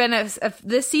there have been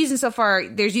this season so far,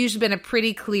 there's usually been a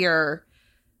pretty clear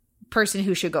person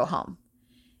who should go home,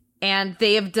 and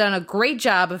they have done a great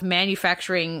job of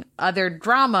manufacturing other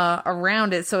drama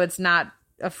around it, so it's not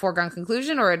a foregone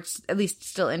conclusion, or it's at least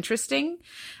still interesting.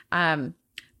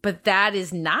 But that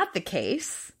is not the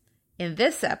case in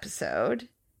this episode,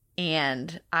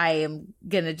 and I am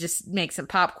gonna just make some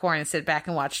popcorn and sit back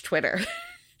and watch Twitter.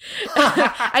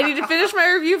 I need to finish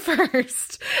my review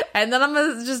first, and then I'm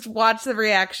gonna just watch the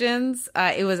reactions.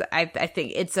 I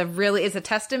think it's a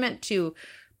testament to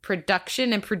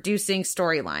production and producing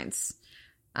storylines.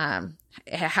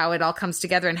 how it all comes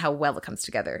together and how well it comes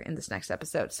together in this next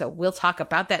episode. So we'll talk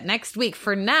about that next week.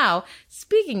 For now,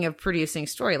 speaking of producing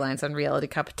storylines on reality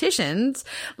competitions,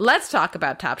 let's talk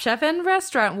about Top Chef and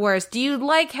Restaurant Wars. Do you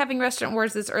like having Restaurant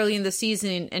Wars this early in the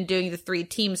season and doing the 3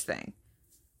 teams thing?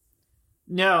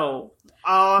 No.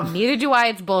 Neither do I.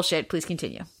 It's bullshit. Please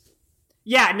continue.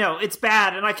 Yeah, no, it's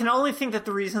bad. And I can only think that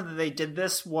the reason that they did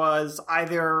this was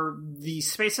either the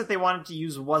space that they wanted to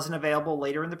use wasn't available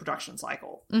later in the production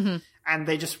cycle. Mm-hmm. And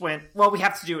they just went, well, we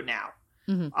have to do it now.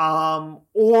 Mm-hmm.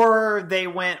 Or they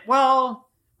went, well,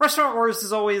 Restaurant Wars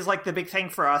is always like the big thing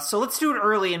for us, so let's do it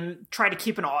early and try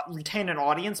to retain an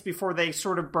audience before they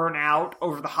sort of burn out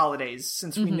over the holidays,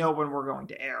 since we know when we're going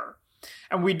to air.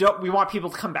 And we want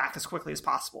people to come back as quickly as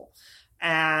possible.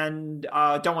 And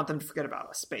don't want them to forget about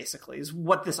us, basically, is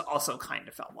what this also kind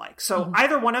of felt like. So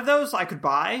either one of those I could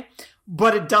buy,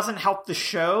 but it doesn't help the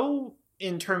show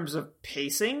in terms of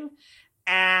pacing,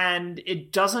 and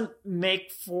it doesn't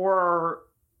make for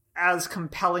as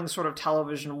compelling sort of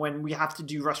television when we have to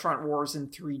do Restaurant Wars in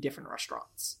 3 different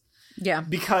restaurants. Yeah.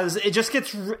 Because it just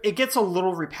gets a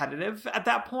little repetitive at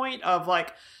that point of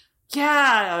like,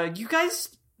 yeah, you guys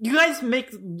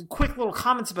make quick little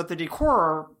comments about the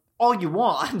decor all you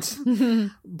want,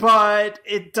 but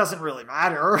it doesn't really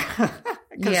matter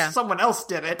because someone else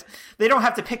did it. They don't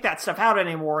have to pick that stuff out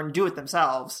anymore and do it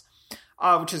themselves,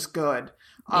 which is good.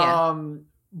 Yeah.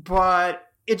 But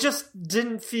it just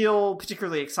didn't feel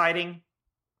particularly exciting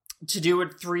to do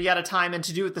it 3 at a time and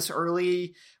to do it this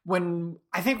early when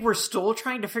I think we're still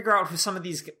trying to figure out who some of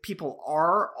these people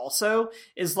are also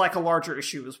is like a larger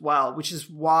issue as well, which is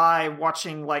why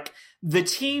watching like the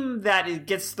team that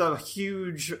gets the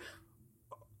huge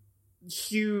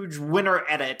winner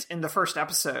edit in the first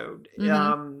episode,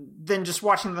 then just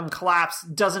watching them collapse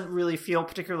doesn't really feel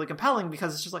particularly compelling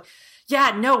because it's just like,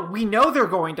 yeah, no, we know they're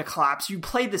going to collapse. You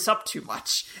played this up too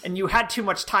much and you had too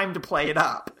much time to play it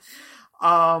up.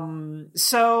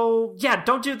 So yeah,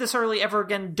 don't do this early ever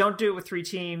again. Don't do it with 3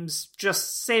 teams.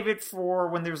 Just save it for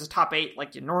when there's a top 8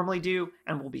 like you normally do,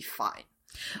 and we'll be fine.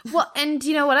 Well, and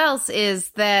you know what else is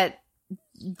that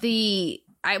maybe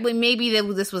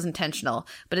this was intentional,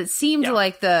 but it seemed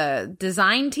like the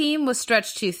design team was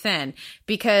stretched too thin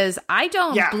because I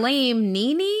don't blame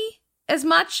Nene as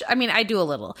much. I mean, I do a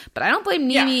little, but I don't blame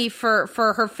Nene for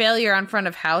her failure on front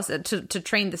of house to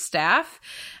train the staff.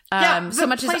 So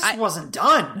much place as wasn't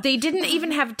done. They didn't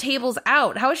even have tables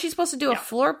out. How is she supposed to do a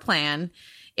floor plan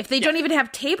if they don't even have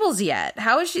tables yet?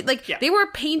 How is she they were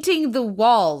painting the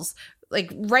walls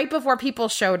like right before people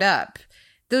showed up.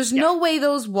 There's no way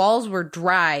those walls were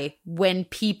dry when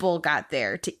people got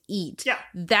there to eat. Yeah.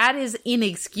 That is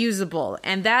inexcusable.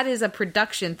 And that is a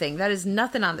production thing. That is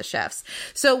nothing on the chefs.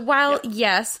 So while,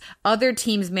 yes, other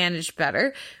teams managed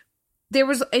better,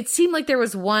 it seemed like there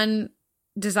was one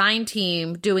design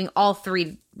team doing all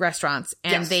 3 restaurants.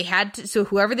 And they had to, so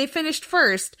whoever they finished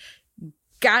first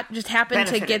happened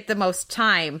to get the most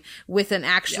time with an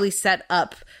actually set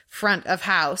up front of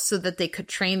house so that they could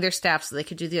train their staff so they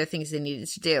could do the other things they needed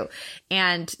to do.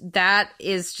 And that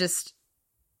is just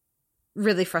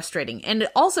really frustrating. And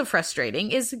also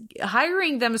frustrating is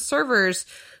hiring them servers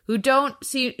who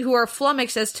are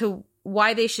flummoxed as to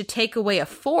why they should take away a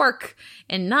fork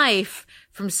and knife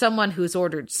from someone who's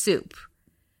ordered soup.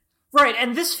 Right.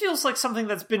 And this feels like something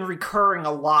that's been recurring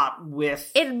a lot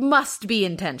with... It must be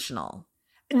intentional.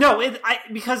 No,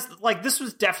 because like this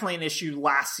was definitely an issue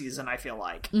last season, I feel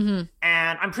like. And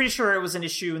I'm pretty sure it was an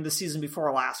issue in the season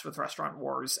before last with Restaurant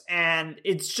Wars. And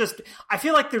it's just, I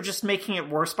feel like they're just making it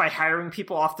worse by hiring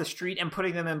people off the street and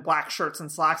putting them in black shirts and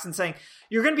slacks and saying,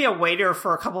 you're going to be a waiter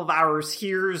for a couple of hours.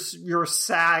 Here's your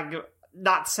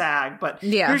not SAG, but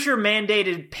here's your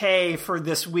mandated pay for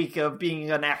this week of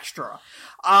being an extra.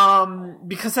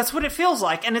 Because that's what it feels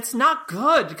like. And it's not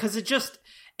good because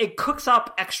it cooks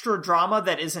up extra drama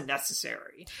that isn't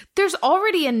necessary. There's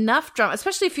already enough drama,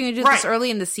 especially if you do this early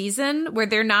in the season where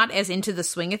they're not as into the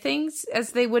swing of things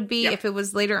as they would be if it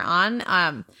was later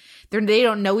on. They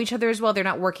don't know each other as well. They're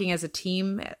not working as a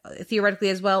team theoretically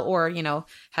as well, or,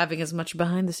 having as much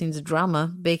behind the scenes drama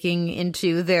baking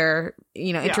into their,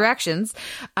 interactions.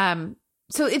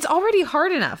 So it's already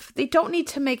hard enough. They don't need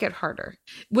to make it harder.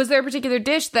 Was there a particular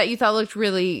dish that you thought looked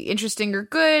really interesting or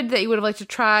good that you would have liked to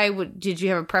try? Did you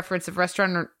have a preference of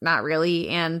restaurant or not really?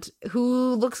 And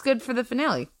who looks good for the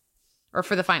finale or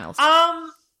for the finals?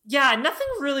 Yeah, nothing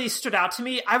really stood out to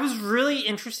me. I was really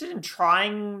interested in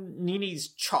trying Nene's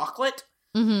chocolate.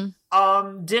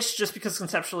 dish just because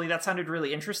conceptually that sounded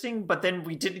really interesting, but then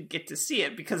we didn't get to see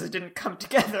it because it didn't come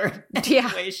together in any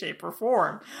way, shape, or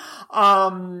form.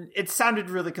 It sounded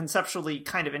really conceptually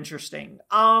kind of interesting.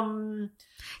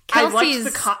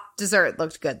 Kelsey's dessert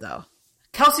looked good, though.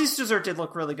 Kelsey's dessert did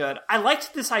look really good. I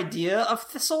liked this idea of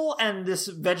Thistle and this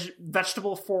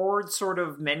vegetable forward sort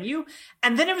of menu,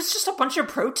 and then it was just a bunch of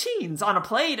proteins on a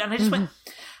plate, and I just went,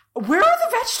 where are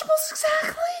the vegetables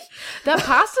exactly? The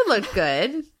pasta looked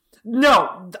good.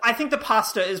 No, I think the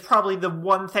pasta is probably the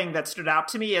one thing that stood out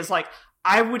to me as like,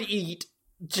 I would eat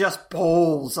just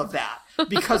bowls of that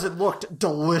because it looked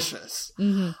delicious.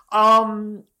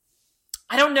 Mm-hmm.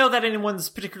 I don't know that anyone's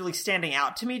particularly standing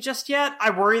out to me just yet.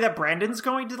 I worry that Brandon's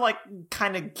going to like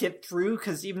kind of get through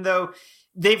because even though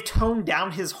they've toned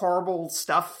down his horrible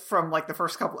stuff from like the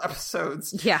first couple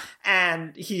episodes. Yeah.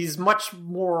 And he's much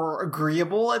more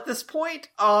agreeable at this point.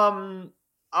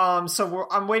 So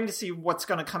I'm waiting to see what's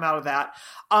going to come out of that.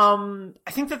 I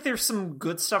think that there's some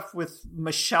good stuff with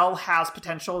Michelle has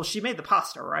potential. She made the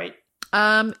pasta, right?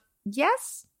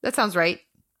 Yes, that sounds right.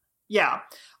 Yeah.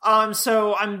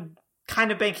 So I'm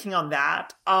kind of banking on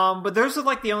that. But those are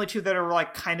like the only two that are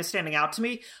like kind of standing out to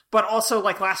me. But also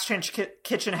like Last Chance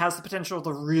Kitchen has the potential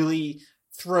to really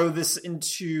throw this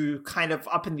into kind of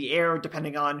up in the air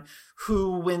depending on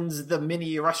who wins the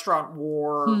mini restaurant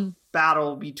war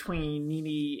battle between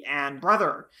Nene and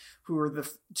Brother, who are the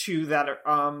two that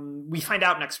are, we find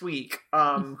out next week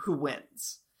who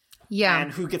wins. Yeah.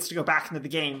 And who gets to go back into the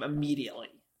game immediately.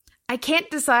 I can't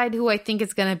decide who I think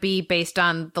it's going to be based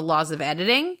on the laws of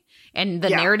editing and the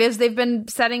narratives they've been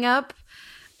setting up.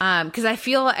 Because I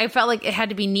felt like it had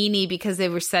to be Nene because they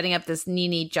were setting up this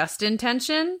Nene Justin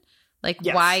tension. Like,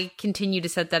 why continue to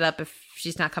set that up if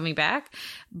she's not coming back?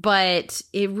 But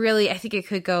it really, I think it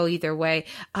could go either way.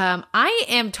 I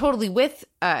am totally with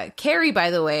Carrie,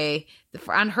 by the way,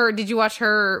 on her. Did you watch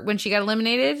her when she got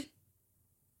eliminated?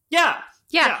 Yeah.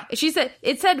 She said,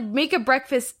 it said make a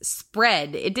breakfast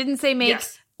spread. It didn't say make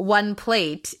one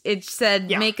plate. It said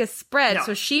make a spread. No.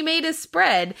 So she made a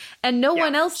spread and no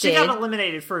one else did. She got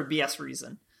eliminated for a BS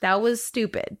reason. That was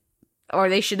stupid. Or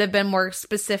they should have been more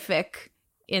specific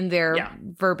in their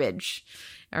verbiage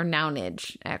or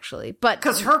nounage, actually. But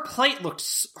because her plate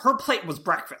was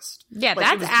breakfast. Yeah,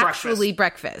 like, that's actually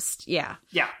breakfast. Yeah.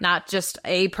 Not just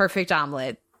a perfect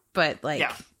omelet, but like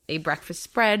a breakfast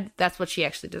spread. That's what she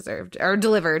actually deserved or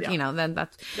delivered, you know, then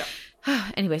that's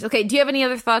anyways. Okay. Do you have any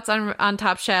other thoughts on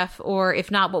Top Chef? Or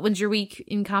if not, what was your week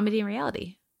in comedy and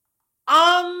reality?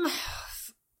 I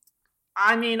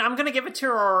mean, I'm going to give it to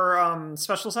our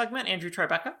special segment, Andrew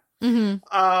Tribeca.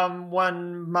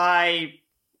 When my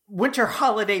winter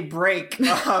holiday break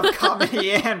of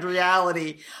comedy and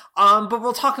reality. But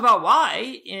we'll talk about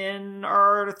why in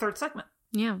our third segment.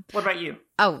 Yeah. What about you?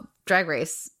 Oh, Drag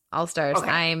Race All Stars. Okay.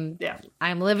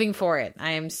 I'm living for it.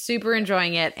 I am super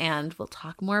enjoying it, and we'll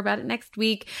talk more about it next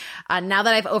week. Now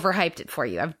that I've overhyped it for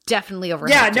you, I've definitely overhyped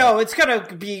it. Yeah, no, it's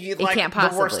gonna be like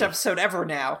the worst episode ever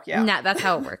now. Yeah, nah, that's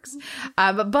how it works.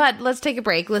 But let's take a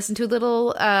break, listen to a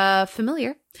little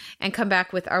Familiar, and come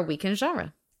back with our weekend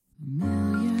genre.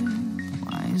 Familiar,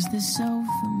 why is this so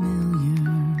familiar?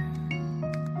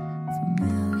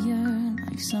 Familiar,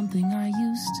 like something I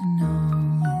used to know.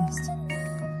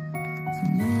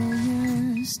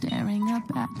 Familiar, staring up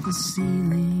at the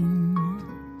ceiling.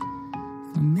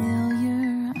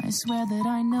 Familiar, I swear that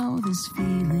I know this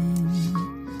feeling.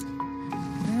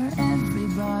 Where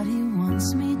everybody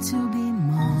wants me to be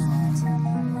mom.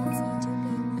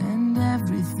 And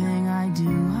everything I do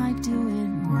it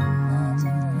wrong.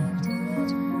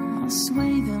 I'll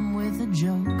sway them with a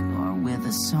joke or with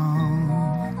a song.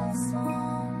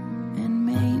 And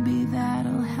maybe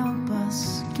that'll help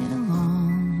us get along.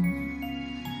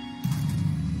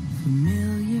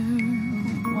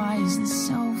 Familiar, why is this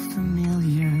so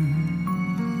familiar?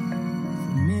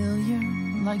 Familiar,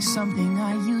 like something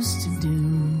I used to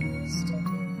do.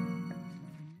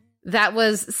 That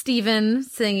was Steven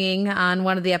singing on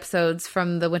one of the episodes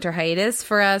from the winter hiatus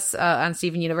for us on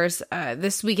Steven Universe.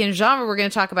 This weekend genre, we're going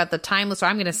to talk about the timeless, or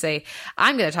I'm going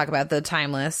to talk about the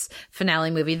timeless finale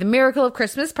movie, The Miracle of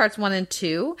Christmas, parts 1 and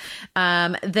 2.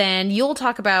 Then you'll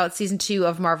talk about season 2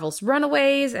 of Marvel's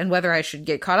Runaways and whether I should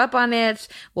get caught up on it.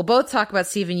 We'll both talk about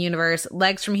Steven Universe,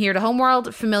 Legs from Here to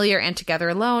Homeworld, Familiar, and Together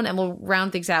Alone. And we'll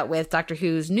round things out with Doctor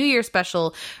Who's New Year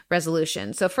special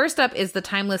Resolution. So first up is the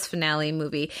timeless finale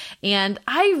movie. And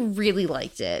I really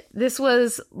liked it. This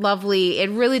was lovely.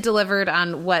 It really delivered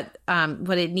on what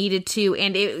it needed to,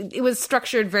 and it was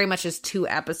structured very much as 2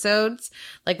 episodes,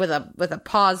 like with a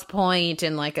pause point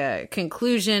and like a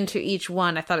conclusion to each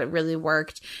one. I thought it really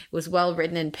worked. It was well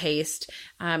written and paced.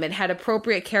 It had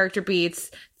appropriate character beats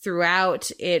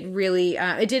throughout. It really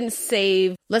it didn't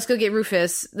save Let's Go Get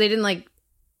Rufus. They didn't like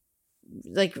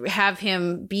have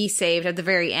him be saved at the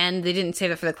very end. They didn't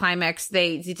save it for the climax.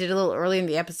 They did it a little early in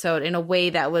the episode in a way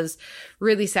that was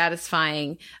really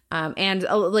satisfying, and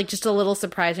like just a little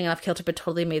surprising off kilter, but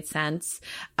totally made sense.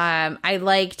 I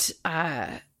liked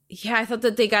I thought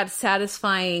that they got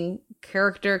satisfying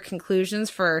character conclusions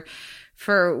for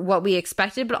what we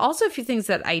expected, but also a few things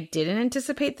that I didn't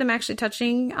anticipate them actually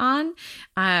touching on.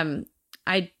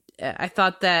 I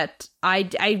thought that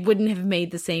I wouldn't have made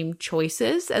the same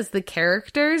choices as the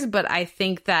characters, but I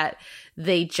think that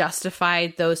they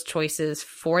justified those choices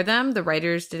for them. The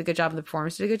writers did a good job and the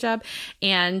performers did a good job.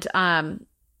 And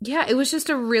it was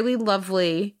just a really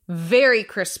lovely, very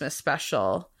Christmas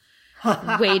special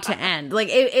way to end. Like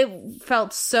it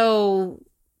felt so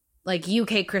like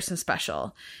UK Christmas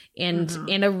special and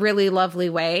in a really lovely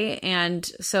way. And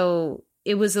so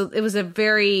it was a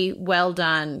very well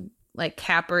done like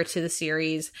capper to the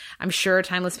series. I'm sure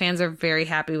Timeless fans are very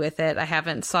happy with it. I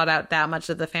haven't sought out that much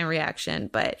of the fan reaction,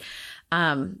 but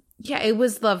it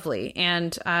was lovely,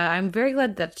 and I'm very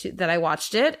glad that I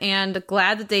watched it, and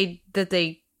glad that they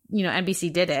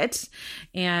NBC did it,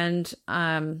 and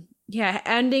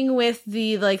ending with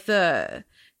the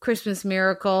Christmas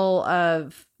miracle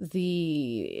of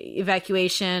the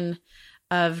evacuation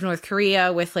of North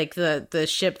Korea with like the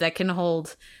ship that can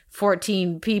hold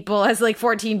 14 people as like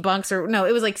 14 bunks, or no,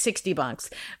 it was like 60 bunks,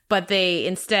 but they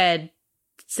instead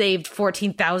saved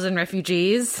 14,000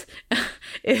 refugees.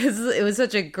 It was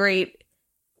such a great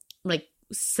like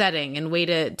setting and way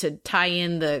to tie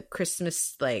in the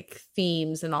Christmas like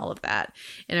themes and all of that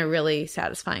in a really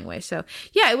satisfying way. So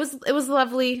yeah, it was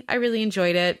lovely. I really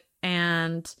enjoyed it,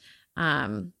 and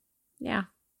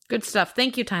good stuff.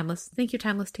 Thank you, Timeless. Thank you,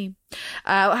 Timeless team.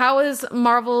 How is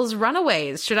Marvel's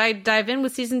Runaways? Should I dive in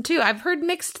with season 2? I've heard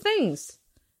mixed things.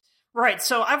 Right.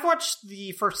 So I've watched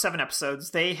the first 7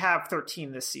 episodes. They have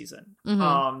 13 this season.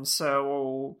 But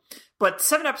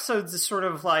 7 episodes is sort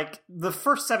of like the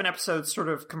first 7 episodes sort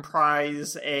of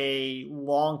comprise a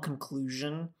long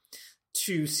conclusion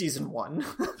to season 1.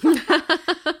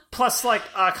 Plus like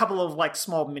a couple of like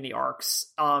small mini arcs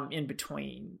in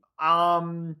between.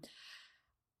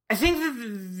 I think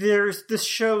that this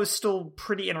show is still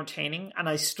pretty entertaining, and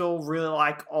I still really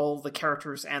like all the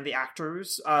characters and the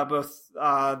actors, both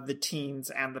the teens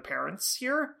and the parents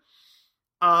here.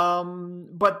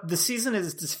 But the season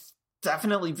is just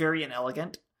definitely very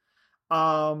inelegant.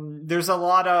 There's a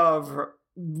lot of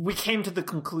we came to the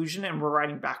conclusion and we're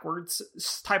writing backwards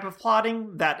type of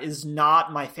plotting that is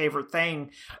not my favorite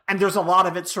thing, and there's a lot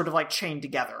of it sort of like chained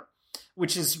together,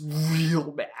 which is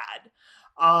real bad.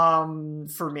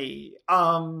 For me,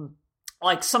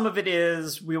 like some of it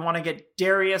is we want to get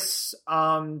Darius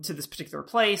to this particular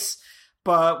place,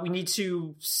 but we need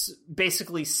to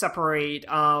basically separate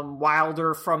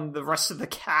Wilder from the rest of the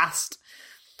cast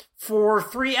for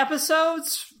 3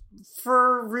 episodes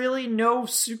for really no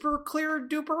super clear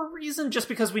duper reason, just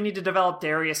because we need to develop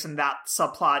Darius in that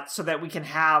subplot so that we can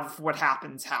have what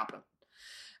happens happen.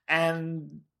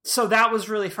 And so that was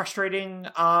really frustrating.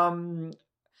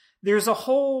 There's a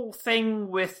whole thing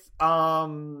with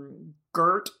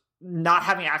Gert not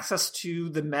having access to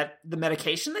the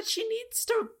medication that she needs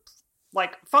to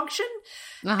like function.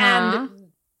 And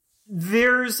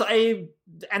this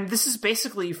is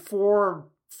basically 4-5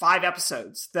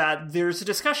 episodes that there's a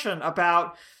discussion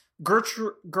about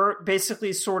Gert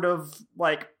basically sort of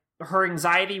like her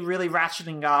anxiety really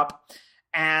ratcheting up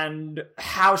and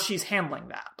how she's handling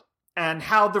that, and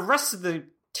how the rest of the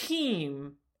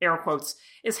team, air quotes,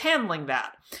 is handling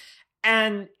that.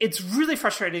 And it's really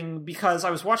frustrating because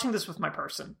I was watching this with my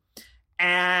person,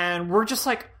 and we're just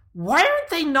like, why aren't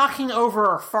they knocking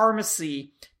over a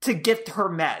pharmacy to get her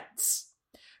meds?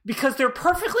 Because they're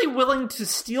perfectly willing to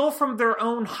steal from their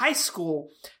own high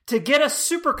school to get a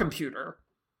supercomputer,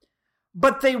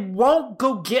 but they won't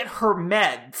go get her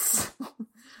meds.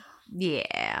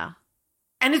 Yeah.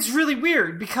 And it's really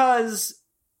weird because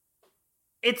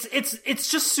it's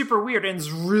just super weird, and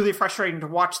it's really frustrating to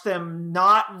watch them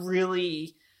not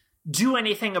really do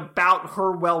anything about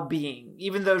her well-being,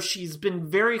 even though she's been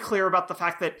very clear about the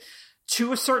fact that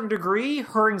to a certain degree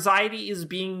her anxiety is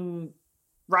being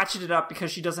ratcheted up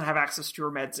because she doesn't have access to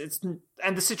her meds.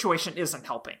 And the situation isn't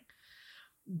helping.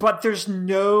 but there's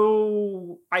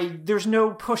no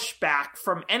pushback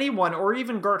from anyone, or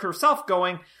even Gert herself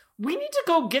going, we need to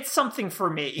go get something for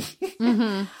me.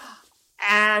 Mm-hmm.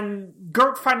 And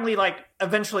Gert finally,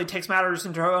 eventually takes matters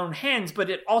into her own hands, but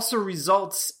it also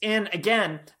results in,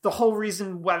 again, the whole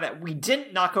reason why that we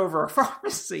didn't knock over a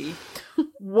pharmacy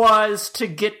was to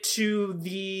get to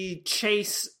the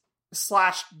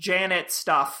Chase/Janet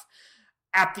stuff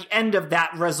at the end of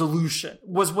that resolution,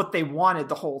 was what they wanted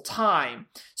the whole time.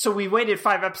 So we waited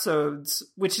 5 episodes,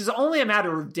 which is only a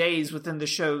matter of days within the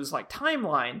show's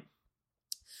timeline,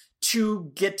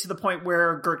 to get to the point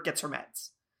where Gert gets her meds.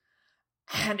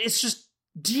 And it's just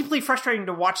deeply frustrating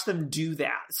to watch them do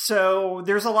that. So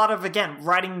there's a lot of, again,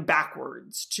 writing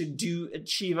backwards to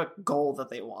achieve a goal that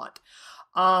they want.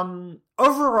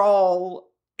 Overall,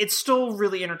 it's still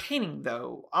really entertaining,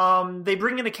 though. They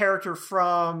bring in a character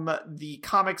from the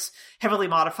comics, heavily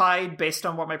modified, based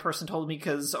on what my person told me,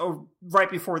 because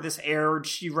right before this aired,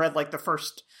 she read the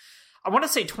first, I want to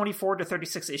say 24 to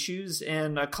 36 issues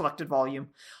in a collected volume.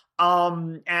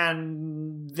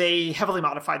 And they heavily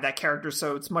modified that character,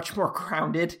 so it's much more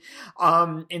grounded,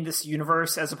 in this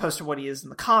universe as opposed to what he is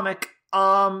in the comic.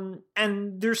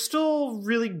 And there's still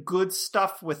really good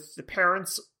stuff with the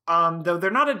parents, though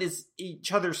they're not at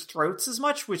each other's throats as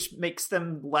much, which makes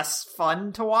them less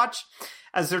fun to watch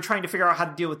as they're trying to figure out how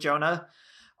to deal with Jonah.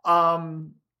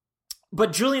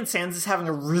 But Julian Sands is having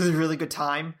a really, really good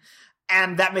time.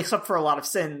 And that makes up for a lot of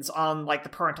sins on, the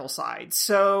parental side.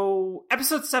 So,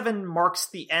 episode 7 marks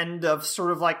the end of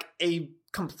sort of, a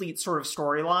complete sort of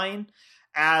storyline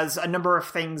as a number of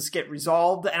things get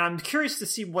resolved. And I'm curious to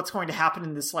see what's going to happen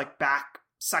in this, back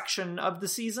section of the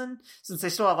season, since they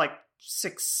still have,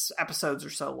 6 episodes or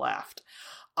so left.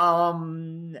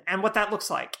 And what that looks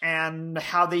like, and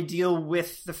how they deal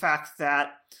with the fact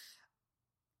that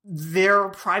their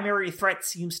primary threat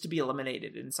seems to be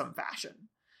eliminated in some fashion.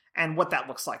 And what that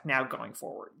looks like now going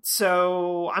forward.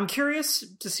 So I'm curious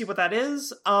to see what that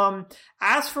is.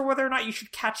 As for whether or not you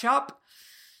should catch up,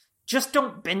 just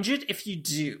don't binge it if you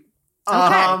do.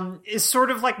 Okay. Is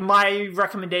sort of my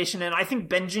recommendation. And I think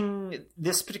binging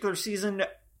this particular season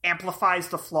amplifies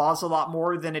the flaws a lot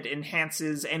more than it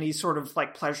enhances any sort of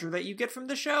pleasure that you get from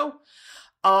the show.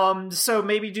 So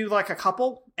maybe do a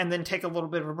couple and then take a little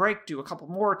bit of a break, do a couple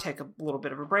more, take a little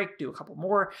bit of a break, do a couple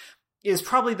more. Is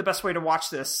probably the best way to watch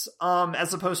this,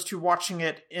 as opposed to watching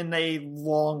it in a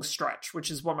long stretch, which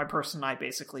is what my person and I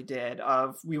basically did.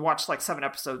 We watched 7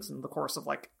 episodes in the course of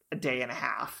a day and a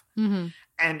half. Mm-hmm.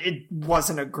 And it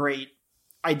wasn't a great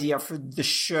idea for the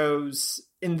shows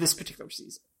in this particular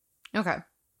season. Okay.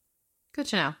 Good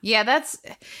to know. Yeah,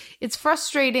 it's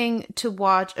frustrating to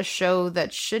watch a show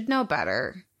that should know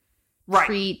better. Right.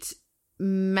 Treat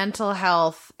mental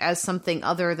health as something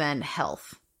other than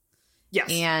health. Yes.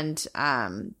 And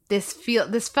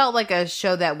this felt like a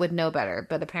show that would know better,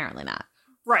 but apparently not.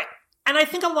 Right. And I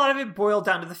think a lot of it boiled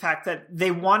down to the fact that they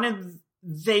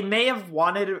may have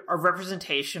wanted a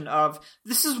representation of,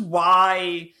 this is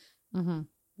why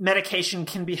medication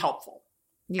can be helpful.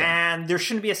 Yeah. And there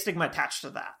shouldn't be a stigma attached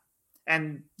to that.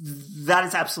 And that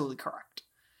is absolutely correct.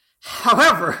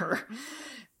 However,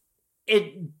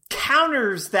 it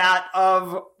counters that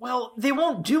of, well, they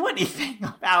won't do anything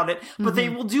about it, but they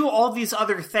will do all these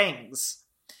other things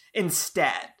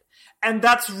instead. And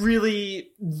that's a really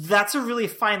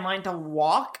fine line to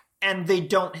walk, and they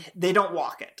don't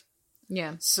walk it.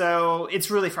 Yeah. So it's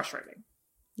really frustrating.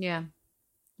 Yeah.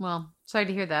 Well, sorry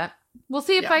to hear that. We'll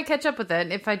see if I catch up with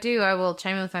it. If I do, I will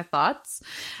chime in with my thoughts.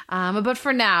 But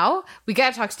for now, we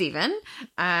gotta talk Steven.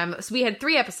 So we had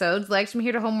 3 episodes: Legs from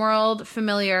Here to Homeworld,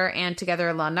 Familiar, and Together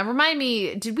Alone. Now remind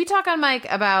me, did we talk on mic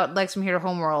about Legs from Here to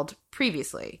Homeworld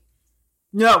previously?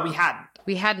 No, we hadn't.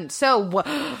 We hadn't. So what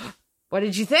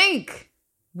did you think?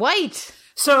 White.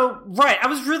 So, right. I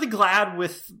was really glad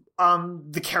with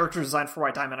the character design for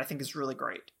White Diamond. I think is really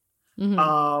great.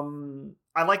 Mm-hmm.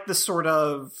 I like the sort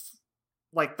of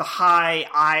the high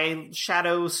eye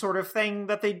shadow sort of thing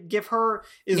that they give her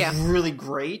is really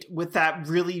great, with that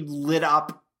really lit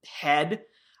up head.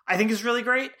 I think is really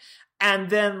great. And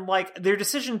then their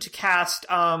decision to cast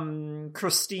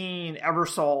Christine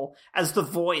Ebersole as the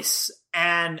voice,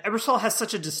 and Ebersole has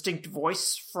such a distinct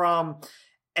voice from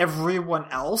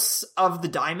everyone else of the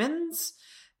Diamonds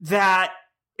that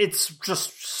it's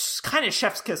just kind of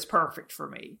chef's kiss perfect for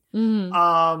me.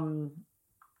 Mm-hmm.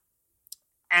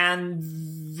 And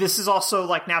this is also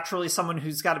naturally someone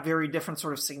who's got a very different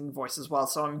sort of singing voice as well.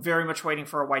 So I'm very much waiting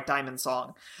for a White Diamond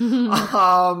song.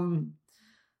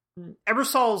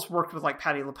 Ebersol's worked with like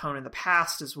Patti LuPone in the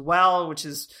past as well, which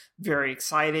is very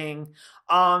exciting.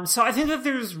 So I think that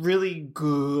there's really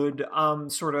good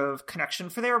sort of connection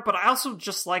for there, but I also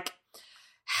just like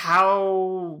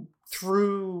how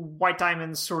through White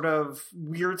Diamond's sort of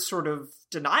weird sort of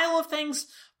denial of things,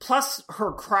 plus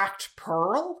her cracked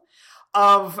pearl,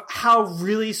 of how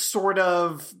really sort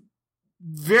of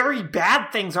very bad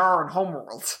things are in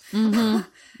Homeworld. Mm-hmm.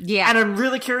 Yeah. And I'm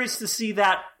really curious to see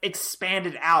that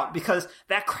expanded out, because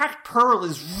that cracked pearl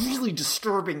is really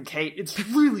disturbing, Kate. It's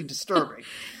really disturbing.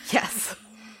 Yes.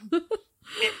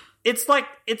 It's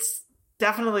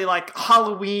definitely like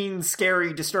Halloween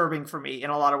scary disturbing for me in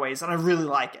a lot of ways, and I really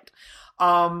like it.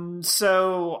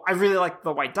 So I really like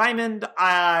the White Diamond.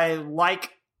 I like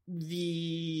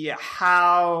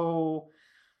how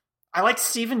I like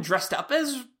Steven dressed up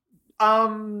as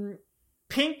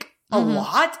Pink a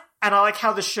lot, and I like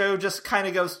how the show just kind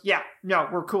of goes, yeah, no,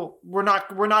 we're cool. We're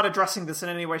not addressing this in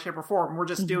any way, shape, or form. We're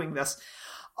just doing this.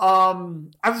 My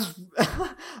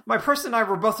person and I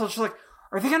were both just like,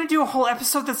 are they going to do a whole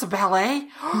episode that's a ballet?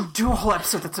 Do a whole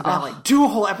episode that's a ballet. Do a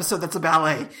whole episode that's a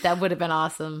ballet. That would have been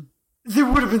awesome. It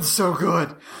would have been so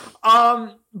good.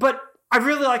 But I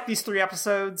really like these 3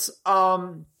 episodes.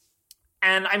 And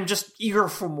I'm just eager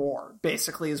for more,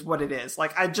 basically, is what it is.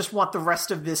 Like, I just want the rest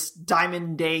of this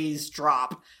Diamond Days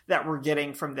drop that we're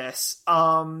getting from this.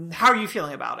 How are you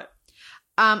feeling about it?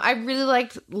 I really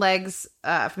liked Legs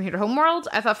from Here to Homeworld.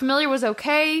 I thought Familiar was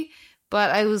okay, but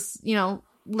I was,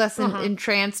 less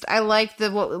entranced. I liked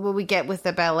what we get with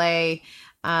the ballet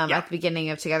at the beginning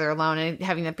of Together Alone, and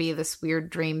having that be this weird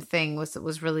dream thing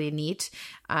was really neat.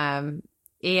 And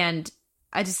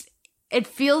it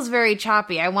feels very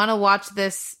choppy. I want to watch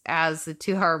this as a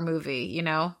 2-hour movie,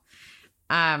 So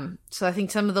I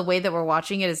think some of the way that we're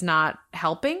watching it is not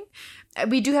helping.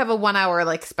 We do have a 1-hour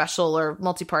like special or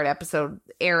multi-part episode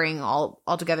airing all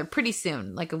together pretty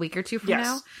soon, like a week or 2 from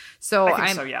now. So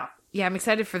I think I'm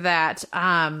excited for that.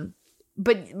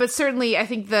 But certainly I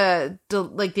think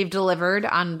they've delivered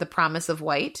on the promise of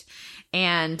White,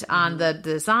 and on the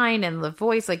design and the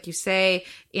voice, like you say,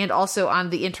 and also on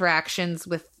the interactions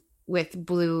with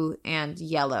Blue and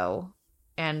Yellow,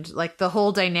 and like the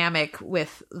whole dynamic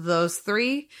with those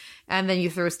 3, and then you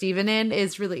throw Steven in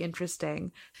is really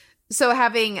interesting. So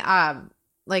having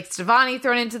like Stevonnie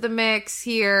thrown into the mix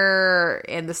here,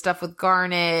 and the stuff with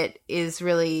Garnet is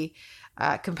really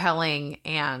compelling,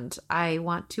 and I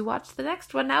want to watch the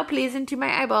next one now, please, into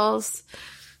my eyeballs.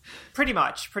 Pretty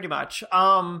much.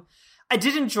 I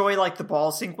did enjoy like the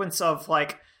ball sequence of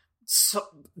like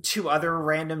 2 other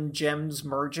random gems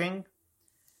merging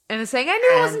and saying, I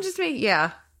knew it wasn't just me.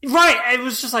 Yeah. Right. It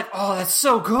was just like, oh, that's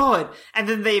so good. And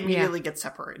then they immediately get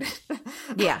separated.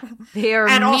 Yeah. They are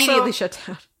immediately shut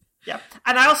down. Yeah.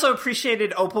 And I also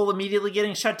appreciated Opal immediately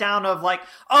getting shut down of like,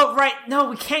 oh, right, no,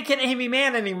 we can't get Amy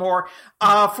Mann anymore.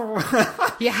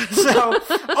 Yeah. So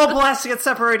Opal has to get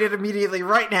separated immediately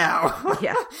right now.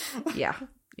 Yeah.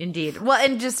 Indeed. Well,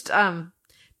 and just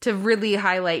to really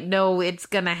highlight, no, it's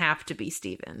gonna have to be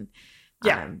Steven.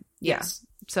 Yes.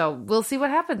 So we'll see what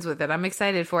happens with it. I'm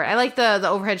excited for it. I like the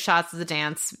overhead shots of the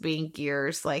dance being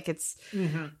gears. Like it's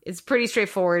pretty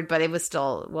straightforward, but it was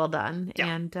still well done. Yeah.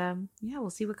 And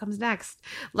we'll see what comes next.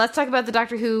 Let's talk about the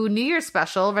Doctor Who New Year's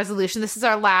special resolution. This is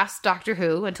our last Doctor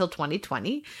Who until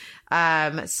 2020.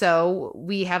 So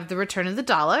we have the return of the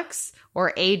Daleks,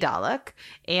 or a Dalek.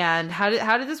 And how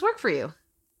did this work for you?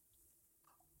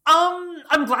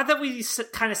 I'm glad that we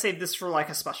kind of saved this for like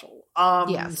a special.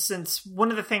 Yes. Since one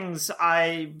of the things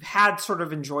I had sort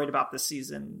of enjoyed about this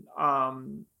season,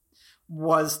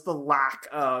 was the lack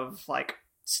of like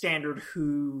standard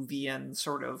Whovian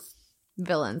sort of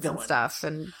villains and stuff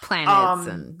and planets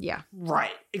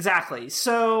Right, exactly.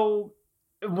 So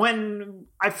when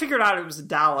I figured out it was a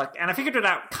Dalek, and I figured it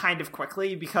out kind of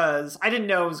quickly because I didn't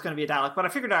know it was going to be a Dalek, but I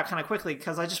figured it out kind of quickly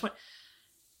because I just went,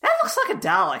 that looks like a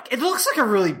Dalek. It looks like a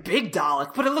really big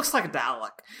Dalek, but it looks like a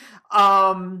Dalek.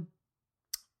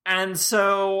 And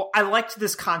so I liked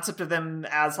this concept of them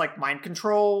as like mind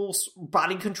control,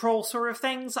 body control sort of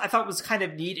things. I thought was kind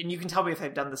of neat, and you can tell me if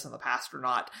they've done this in the past or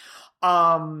not.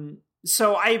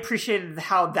 So I appreciated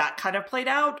how that kind of played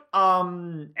out.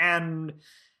 And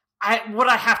what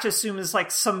I have to assume is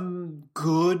like some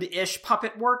good-ish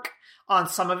puppet work on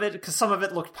some of it, because some of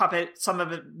it looked puppet, some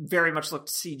of it very much looked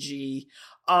CG.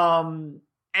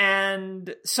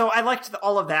 And so I liked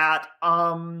all of that.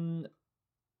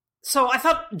 So I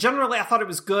thought it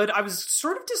was good. I was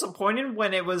sort of disappointed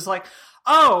when it was like,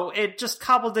 oh, it just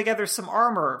cobbled together some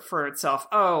armor for itself.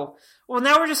 Oh, well,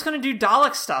 now we're just going to do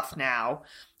Dalek stuff now.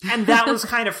 And that was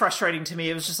kind of frustrating to me.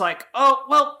 It was just like, oh,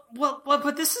 well,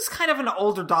 but this is kind of an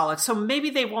older Dalek, so maybe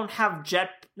they won't have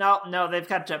No, they've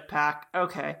got jetpack.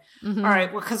 Okay. Mm-hmm. All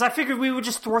right, well, because I figured we would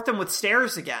just thwart them with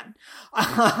stairs again.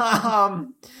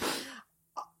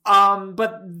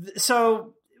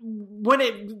 So when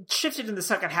it shifted in the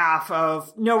second half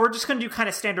of, no, we're just going to do kind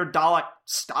of standard Dalek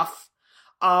stuff,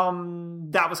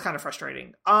 that was kind of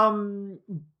frustrating.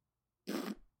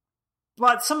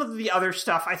 But some of the other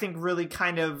stuff I think really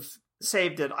kind of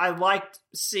saved it. I liked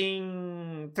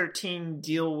seeing 13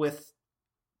 deal with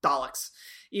Daleks,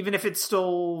 even if it's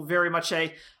still very much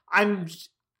I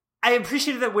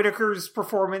appreciated that Whittaker's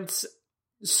performance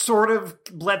sort of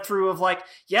bled through of like,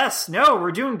 yes, no,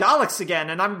 we're doing Daleks again,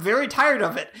 and I'm very tired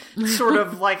of it. Sort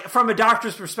of like from a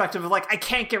doctor's perspective of like, I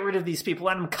can't get rid of these people,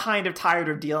 and I'm kind of tired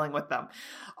of dealing with them.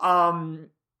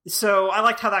 So I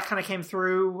liked how that kind of came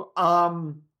through.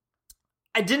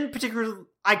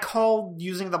 I called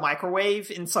using the microwave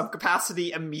in some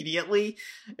capacity immediately.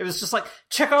 It was just like,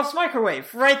 Chekhov's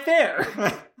microwave, right there.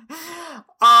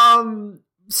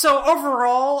 So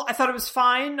overall, I thought it was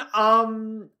fine.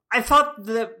 I thought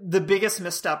the biggest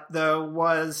misstep, though,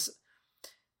 was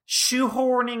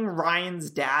shoehorning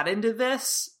Ryan's dad into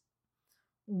this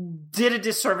did a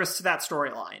disservice to that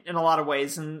storyline in a lot of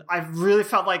ways. And I really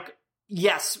felt like,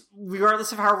 yes,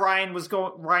 regardless of how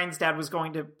Ryan's dad was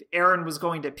going to, Aaron was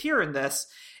going to appear in this,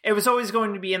 it was always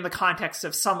going to be in the context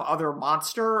of some other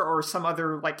monster or some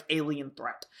other like alien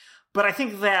threat. But I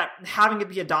think that having it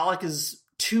be a Dalek is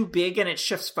too big, and it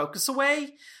shifts focus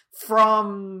away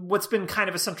from what's been kind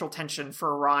of a central tension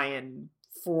for Ryan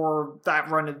for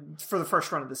the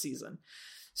first run of the season.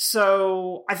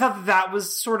 So I thought that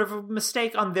was sort of a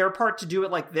mistake on their part to do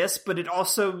it like this, but it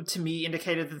also, to me,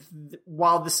 indicated that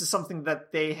while this is something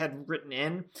that they had written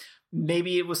in,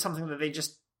 maybe it was something that they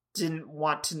just didn't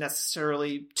want to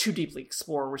necessarily too deeply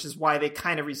explore, which is why they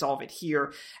kind of resolve it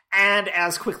here, and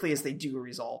as quickly as they do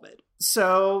resolve it.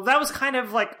 So that was kind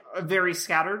of like a very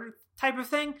scattered type of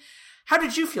thing. How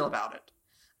did you feel about it?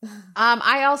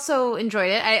 I also enjoyed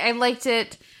it. I liked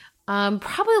it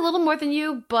probably a little more than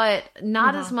you, but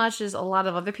not as much as a lot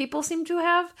of other people seem to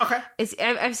have. Okay.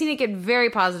 I've seen it get very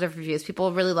positive reviews.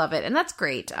 People really love it, and that's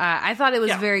great. I thought it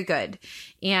was very good.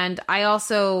 And I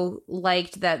also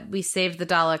liked that we saved the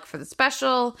Dalek for the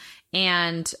special,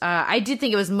 and I did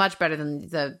think it was much better than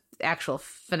the actual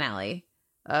finale.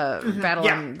 Battle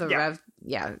on the Rev.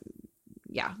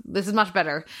 Yeah, this is much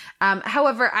better.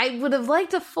 However, I would have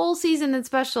liked a full season and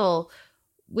special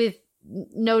with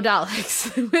no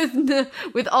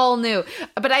Daleks, with all new.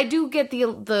 But I do get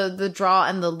the draw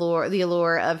and the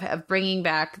allure of bringing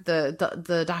back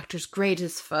the Doctor's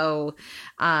greatest foe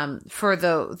for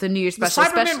the New Year's special. The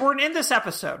Cybermen weren't in this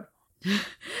episode.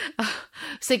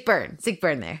 Sick burn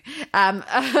there.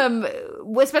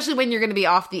 Especially when you're going to be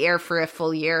off the air for a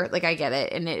full year. Like, I get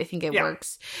it, and I think it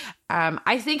works.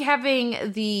 I think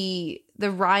having the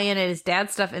Ryan and his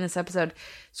dad stuff in this episode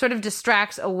sort of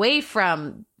distracts away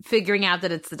from figuring out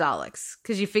that it's the Daleks,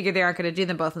 because you figure they aren't going to do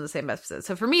them both in the same episode.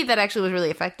 So for me, that actually was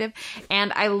really effective,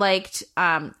 and I liked.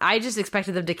 I just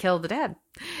expected them to kill the dad.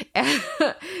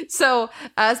 So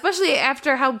especially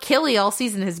after how killy all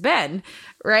season has been,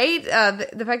 right?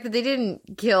 The fact that they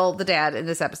didn't kill the dad in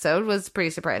this episode was pretty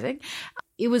surprising.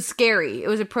 It was scary. It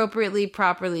was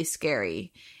properly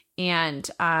scary. And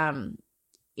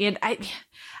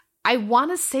I want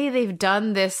to say they've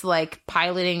done this, like,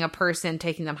 piloting a person,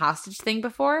 taking them hostage thing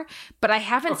before, but I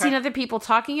haven't seen other people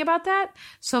talking about that.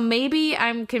 So maybe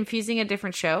I'm confusing a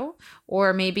different show,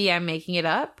 or maybe I'm making it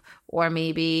up, or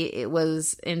maybe it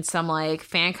was in some, like,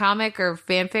 fan comic or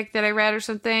fanfic that I read or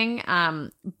something.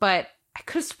 But I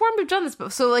could have sworn we've done this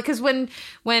before. So, like, because when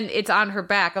it's on her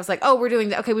back, I was like, oh, we're doing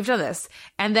that. Okay, we've done this.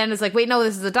 And then it's like, wait, no,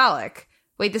 this is a Dalek.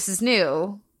 Wait, this is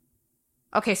new.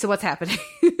 Okay, so what's happening?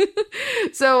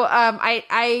 So I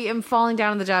am falling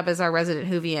down on the job as our resident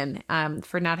Whovian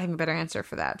for not having a better answer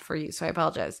for that for you. So I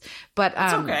apologize. But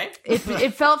it's okay.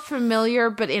 it felt familiar,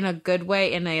 but in a good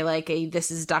way, in a this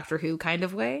is Doctor Who kind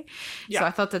of way. Yeah. So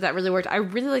I thought that really worked. I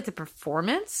really liked the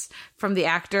performance from the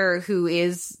actor who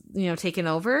is, taken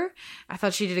over. I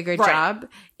thought she did a great job.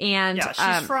 And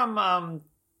yeah, she's from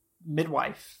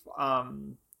Midwife.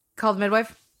 Called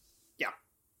Midwife?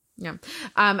 Yeah.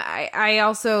 I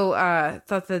also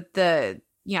thought that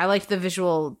I liked the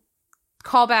visual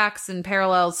callbacks and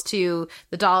parallels to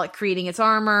the Dalek creating its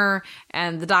armor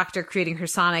and the Doctor creating her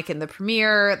Sonic in the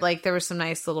premiere. Like, there were some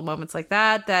nice little moments like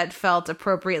that felt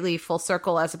appropriately full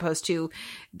circle as opposed to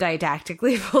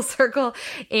didactically full circle.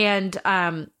 And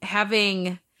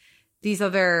having these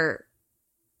other,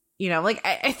 you know, like,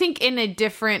 I think in a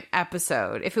different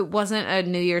episode, if it wasn't a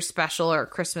New Year's special or a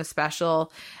Christmas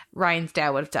special, Ryan's dad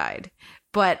would have died.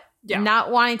 But not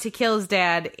wanting to kill his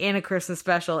dad in a Christmas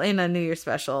special, in a New Year's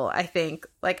special, I think,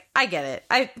 like, I get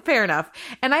it. Fair enough.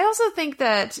 And I also think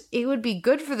that it would be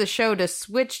good for the show to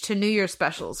switch to New Year's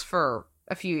specials for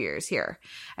a few years here.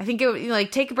 I think it would,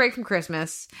 like, take a break from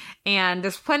Christmas, and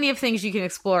there's plenty of things you can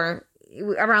explore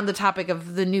around the topic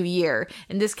of the new year.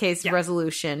 In this case,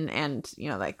 resolution, and, you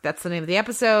know, like, that's the name of the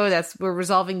episode. We're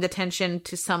resolving the tension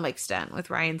to some extent with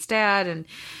Ryan's dad,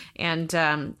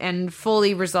 and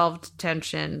fully resolved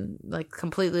tension, like,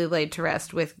 completely laid to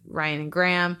rest with Ryan and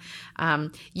Graham.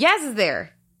 Yaz is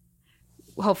there.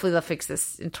 Hopefully they'll fix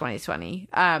this in 2020.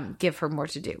 Give her more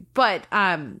to do. But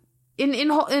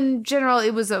in general,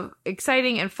 it was a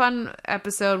exciting and fun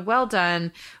episode. Well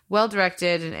done, well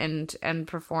directed, and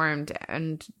performed,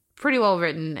 and pretty well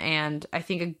written. And I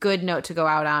think a good note to go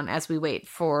out on as we wait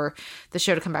for the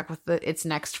show to come back with its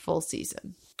next full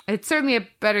season. It's certainly a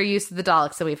better use of the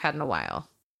Daleks than we've had in a while.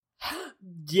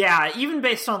 Yeah, even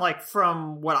based on, like,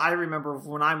 from what I remember of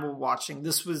when I was watching,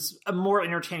 this was a more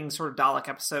entertaining sort of Dalek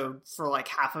episode for, like,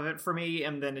 half of it for me,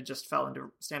 and then it just fell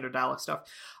into standard Dalek stuff.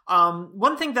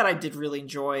 One thing that I did really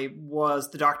enjoy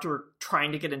was the Doctor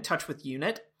trying to get in touch with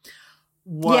Unit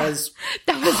was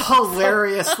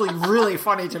hilariously really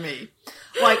funny to me.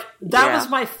 Like, that was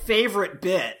my favorite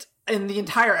bit in the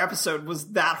entire episode,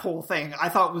 was that whole thing. I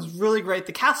thought it was really great.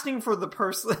 The casting for the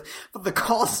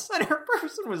call center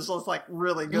person was just, like,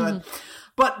 really good.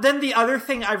 But then the other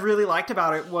thing I really liked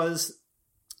about it was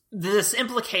this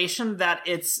implication that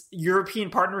its European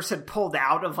partners had pulled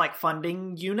out of, like,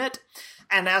 funding Unit,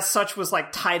 and as such was,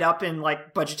 like, tied up in,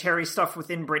 like, budgetary stuff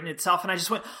within Britain itself. And I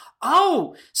just went,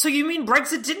 oh, so you mean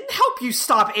Brexit didn't help you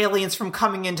stop aliens from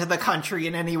coming into the country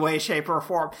in any way, shape, or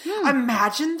form?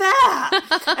 Imagine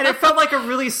that. And it felt like a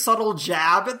really subtle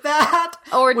jab at that.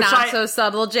 Or not so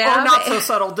subtle jab. Or not so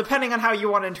subtle, depending on how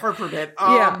you want to interpret it.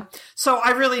 So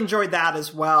I really enjoyed that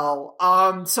as well.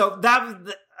 So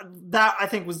that I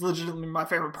think was legitimately my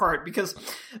favorite part, because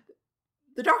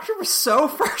the Doctor was so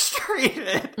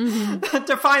frustrated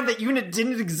to find that Unit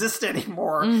didn't exist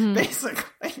anymore,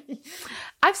 basically.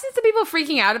 I've seen some people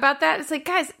freaking out about that. It's like,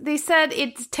 guys, they said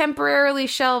it's temporarily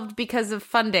shelved because of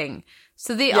funding.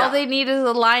 So all they need is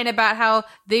a line about how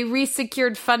they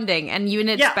resecured funding and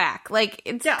Unit's back. Like,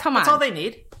 come on. That's all they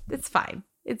need. It's fine.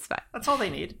 It's fine. That's all they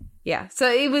need. Yeah.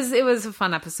 So it was a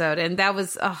fun episode, and that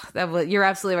was you're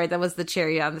absolutely right. That was the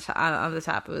cherry on the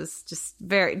top. It was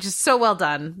just so well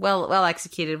done, well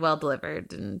executed, well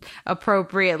delivered, and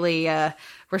appropriately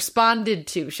responded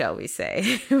to, shall we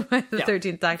say, by the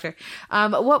 13th Doctor.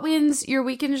 What wins your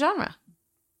week in genre?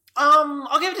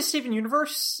 I'll give it to Steven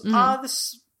Universe.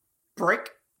 This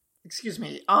break. Excuse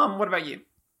me. What about you?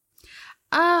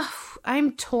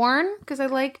 I'm torn because I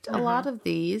liked a lot of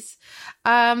these.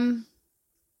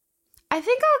 I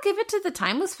think I'll give it to the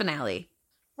Timeless finale.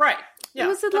 Right. Yeah, it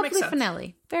was a lovely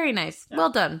finale. Very nice. Yeah. Well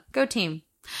done. Go team.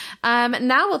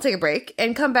 Now we'll take a break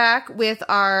and come back with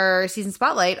our season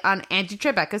spotlight on Angie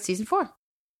Tribeca season 4.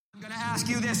 I'm going to ask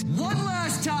you this one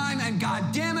last time, and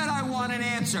God damn it, I want an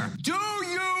answer. Do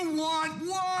you want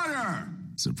water?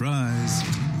 Surprise.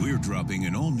 We're dropping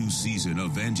an all-new season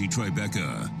of Angie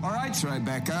Tribeca. All right,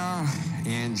 Tribeca,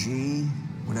 Angie,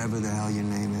 whatever the hell your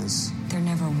name is. There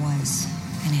never was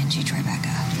an Angie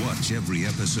Tribeca. Watch every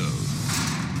episode.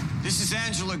 This is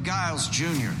Angela Giles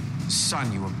Jr., the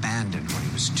son you abandoned when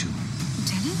he was 2.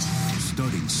 Lieutenant?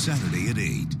 Starting Saturday at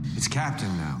 8. It's Captain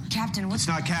now. Captain, what's... It's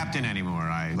not Captain anymore.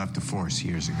 I left the Force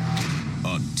years ago.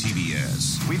 On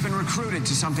TBS. We've been recruited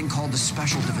to something called the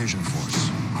Special Division Force.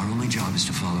 Our only job is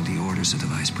to follow the orders of the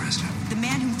Vice President. The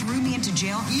man who threw me into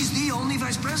jail? He's the only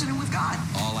Vice President we've got.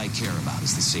 All I care about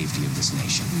is the safety of this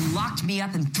nation. You locked me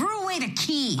up and threw away the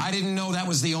key. I didn't know that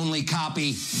was the only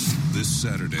copy. This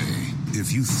Saturday,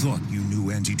 if you thought you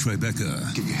knew Angie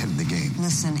Tribeca... Get your head in the game.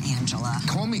 Listen, Angela.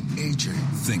 Call me AJ.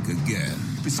 Think again.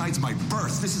 Besides my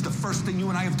birth, this is the first thing you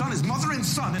and I have done as mother and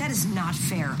son. That is not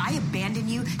fair. I abandoned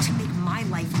you to make my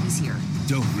life easier.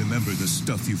 Don't remember the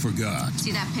stuff you forgot.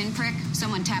 See that pinprick?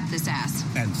 Someone tapped this ass.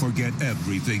 And forget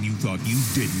everything you thought you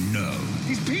didn't know.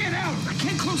 He's peeing out. I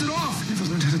can't close it off. Never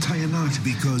learned how to tie a knot.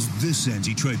 Because this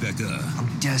Angie Tribeca...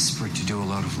 I'm desperate to do a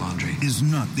load of laundry. ...is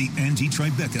not the Angie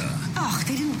Tribeca. Ugh,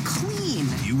 they didn't clean mean?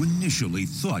 You initially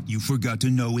thought you forgot to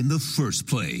know in the first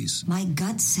place. My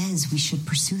gut says we should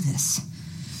pursue this.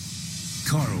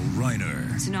 Carl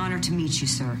Reiner. It's an honor to meet you,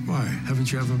 sir. Why?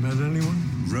 Haven't you ever met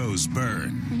anyone? Rose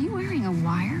Byrne. Are you wearing a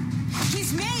wire?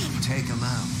 He's me! Take him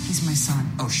out. He's my son.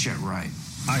 Oh, shit, right.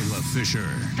 Isla Fisher.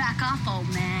 Back off,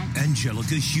 old man.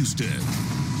 Angelica Houston.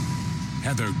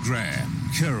 Heather Graham.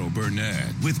 Carol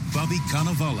Burnett. With Bobby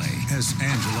Cannavale as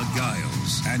Angela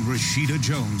Giles. And Rashida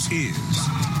Jones is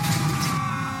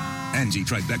Angie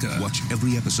Tribeca. Watch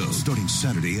every episode starting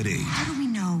Saturday at 8. How do we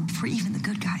know if we're even the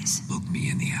good guys? Look me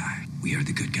in the eye. We are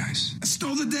the good guys. I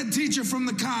stole the dead teacher from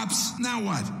the cops. Now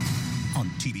what? On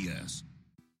TBS.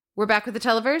 We're back with the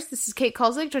Televerse. This is Kate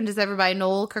Kulzick, joined as ever by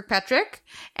Noel Kirkpatrick.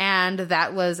 And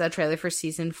that was a trailer for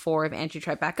season 4 of Angie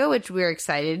Tribeca, which we're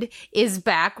excited is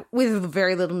back with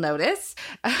very little notice.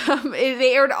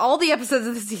 They aired all the episodes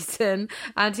of the season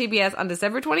on TBS on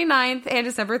December 29th and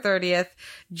December 30th,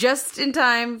 just in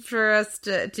time for us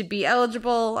to be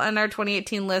eligible on our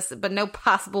 2018 list, but no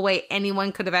possible way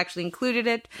anyone could have actually included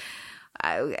it.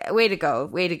 Way to go,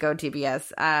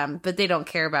 TBS. But they don't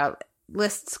care about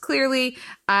lists, clearly.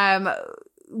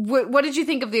 What did you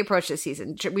think of the approach this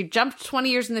season? We jumped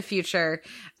 20 years in the future.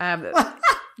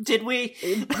 Did we?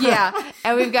 Yeah.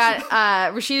 And we've got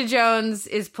Rashida Jones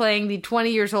is playing the 20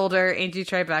 years older Angie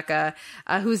Tribeca,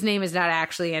 whose name is not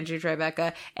actually Angie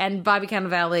Tribeca. And Bobby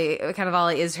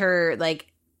Cannavale is her,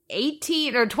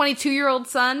 18 or 22-year-old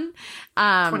son.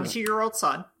 22-year-old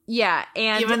son. Yeah.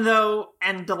 And even though,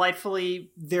 and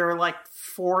delightfully, they're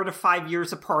 4 to 5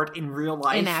 years apart in real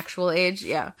life. In actual age,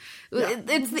 yeah.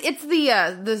 It's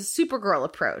the Supergirl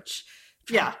approach.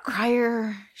 Yeah.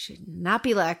 Crier should not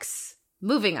be Lex.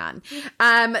 Moving on.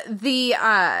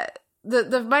 The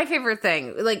my favorite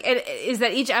thing, is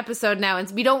that each episode now,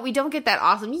 we don't get that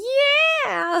awesome,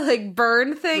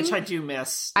 burn thing. Which I do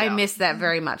miss. I miss that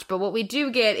very much. But what we do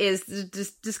get is the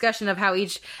discussion of how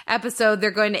each episode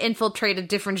they're going to infiltrate a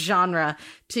different genre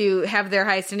to have their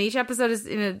heist. And each episode is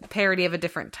in a parody of a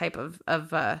different type of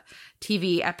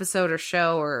TV episode or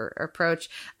show or approach.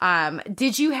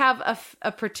 Did you have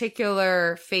a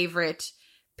particular favorite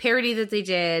parody that they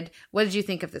did? What did you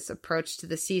think of this approach to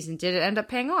the season? Did it end up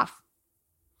paying off?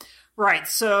 Right.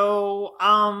 So,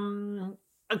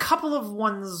 a couple of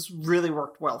ones really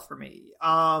worked well for me.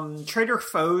 Trader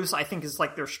Foes, I think, is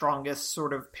their strongest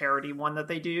sort of parody one that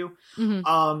they do.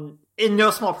 Mm-hmm. In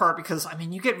no small part because,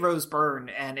 you get Rose Byrne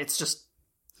and it's just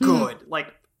good.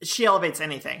 She elevates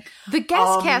anything. The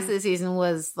guest cast this season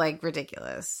was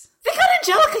ridiculous. They got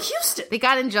Angelica Houston. They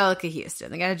got Angelica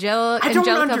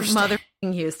mother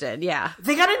Houston. Yeah.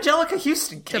 They got Angelica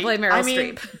Houston, Kate. To play Meryl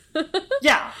Streep.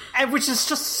 Yeah. And which is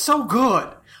just so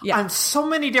good on so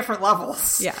many different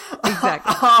levels. Yeah,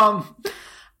 exactly.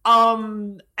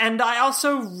 And I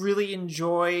also really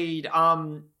enjoyed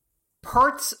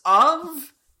parts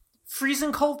of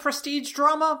Freezing Cold prestige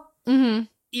drama. Mm-hmm.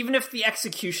 Even if the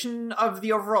execution of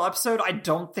the overall episode I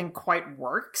don't think quite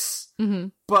works. Mm-hmm.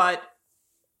 But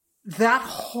that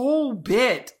whole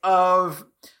bit of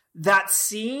that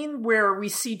scene where we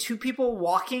see two people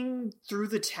walking through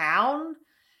the town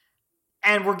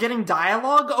and we're getting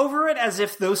dialogue over it as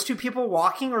if those two people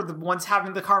walking are the ones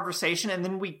having the conversation, and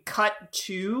then we cut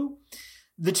to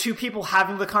the two people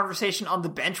having the conversation on the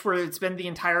bench where it's been the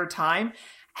entire time,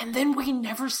 and then we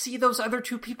never see those other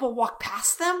two people walk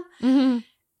past them. Mm-hmm.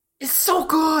 It's so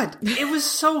good. It was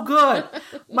so good.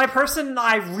 My person and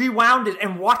I rewound it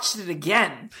and watched it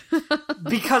again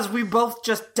because we both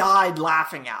just died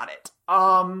laughing at it.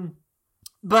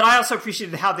 But I also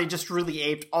appreciated how they just really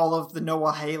aped all of the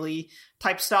Noah Haley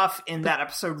type stuff in that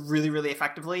episode really, really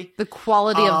effectively. The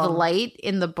quality of the light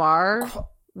in the bar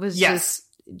was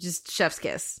just chef's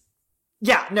kiss.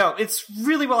 Yeah, no, it's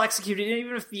really well executed.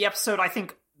 Even if the episode, I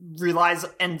think,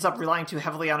 ends up relying too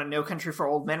heavily on a No Country for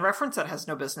Old Men reference that has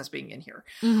no business being in here.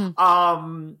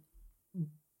 Mm-hmm.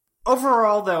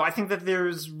 Overall, though, I think that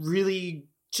there's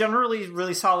generally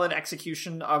really solid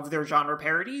execution of their genre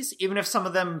parodies, even if some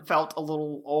of them felt a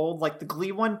little old, like the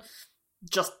Glee one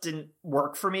just didn't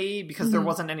work for me because there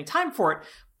wasn't any time for it.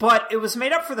 But it was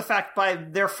made up for the fact by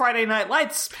their Friday Night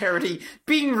Lights parody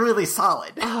being really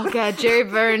solid. Oh god, Jerry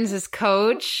Burns as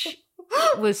Coach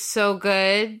was so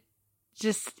good.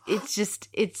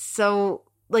 It's so,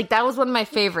 that was one of my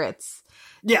favorites.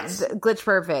 Yes. Glitch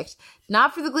Perfect.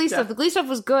 Not for the Glee stuff. The Glee stuff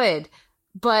was good,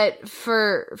 but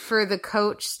for the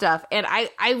Coach stuff. And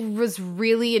I was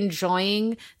really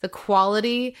enjoying the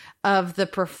quality of the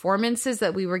performances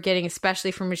that we were getting,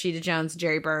 especially from Rashida Jones and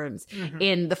Jerry Burns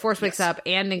in The Force Wakes Up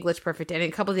and in Glitch Perfect and in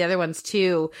a couple of the other ones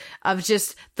too, of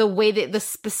just the way that the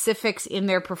specifics in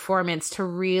their performance to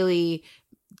really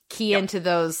key into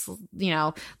those,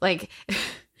 like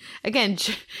again,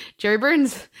 Jerry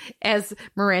Burns as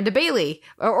Miranda Bailey,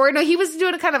 or no, he was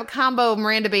doing a kind of a combo,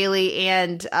 Miranda Bailey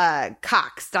and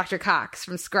Dr. Cox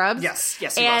from Scrubs.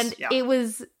 Yes, and it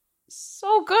was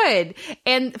so good.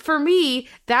 And for me,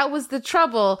 that was the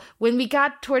trouble when we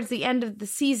got towards the end of the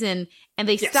season and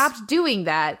they stopped doing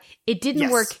that. It didn't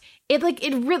work.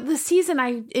 The season,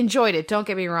 I enjoyed it. Don't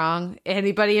get me wrong.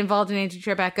 Anybody involved in Angie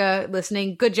Tribeca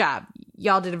listening, good job.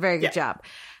 Y'all did a very good job.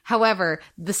 However,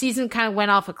 the season kind of went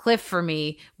off a cliff for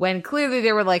me when clearly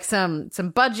there were like some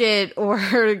budget or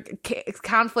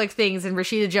conflict things, and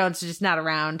Rashida Jones is just not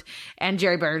around, and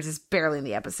Jerry Burns is barely in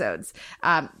the episodes.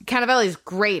 Cannavale is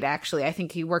great, actually. I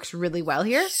think he works really well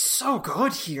here. He's so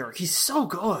good here. He's so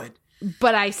good.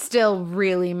 But I still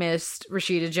really missed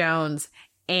Rashida Jones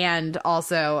and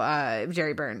also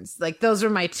Jerry Burns. Like, those are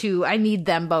my two. I need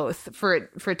them both for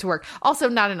it to work. Also,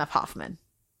 not enough Hoffman.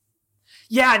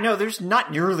 Yeah, no, there's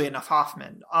not nearly enough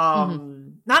Hoffman.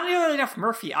 Not nearly enough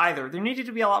Murphy either. There needed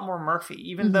to be a lot more Murphy,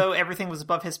 even though everything was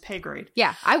above his pay grade.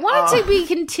 Yeah, I wanted to be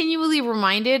continually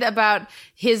reminded about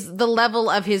the level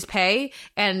of his pay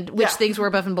and which things were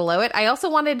above and below it. I also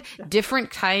wanted different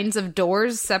kinds of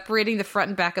doors separating the front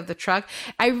and back of the truck.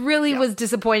 I really was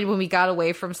disappointed when we got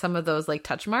away from some of those like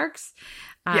touch marks.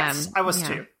 Yes, I was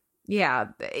too. Yeah,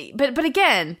 but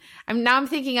again, I'm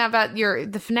thinking about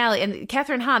the finale and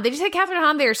Catherine Hahn. They just had Catherine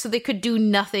Hahn there so they could do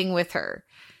nothing with her,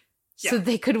 so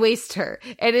they could waste her.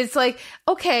 And it's like,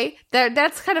 okay,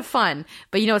 that's kind of fun,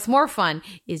 but what's more fun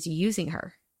is using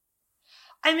her.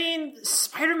 I mean,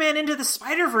 Spider-Man Into the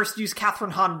Spider-Verse used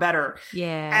Catherine Hahn better.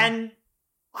 Yeah, and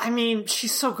I mean,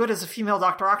 she's so good as a female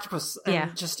Dr. Octopus,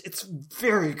 and it's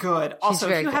very good. Also,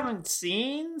 if you haven't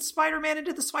seen Spider-Man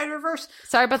Into the Spider-Verse,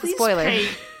 sorry about the spoiler.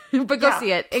 But go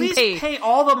see it. And please pay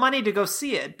all the money to go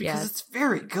see it because it's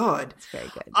very good. It's very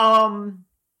good.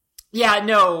 Yeah,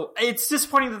 no, it's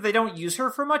disappointing that they don't use her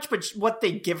for much, but what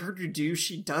they give her to do,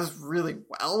 she does really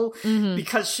well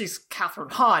because she's Catherine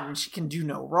Hahn and she can do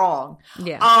no wrong.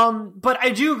 Yeah. But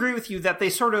I do agree with you that they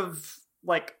sort of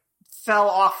like fell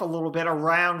off a little bit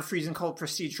around Freezing Cold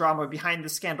prestige drama behind the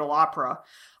Scandal Opera,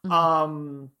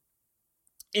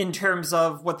 in terms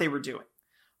of what they were doing.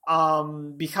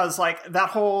 Because like that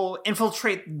whole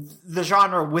infiltrate the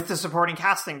genre with the supporting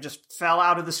casting just fell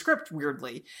out of the script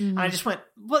weirdly. And I just went,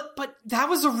 but that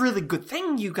was a really good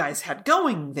thing you guys had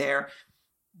going there.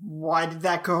 Why did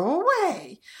that go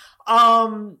away?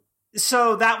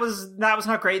 So that was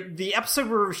not great. The episode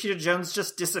where Rashida Jones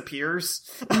just disappears.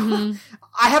 I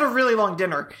had a really long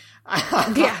dinner.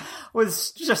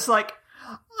 Was just like,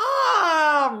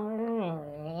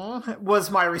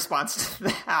 was my response to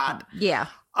that. Yeah.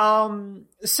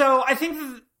 So I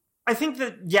think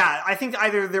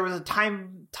either there was a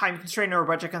time constraint or a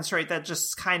budget constraint that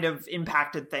just kind of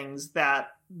impacted things that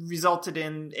resulted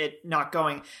in it not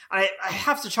going. I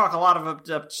have to chalk a lot of it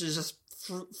up to just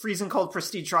Freezing Cold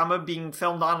prestige drama being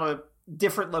filmed on a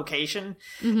different location.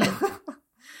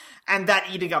 And that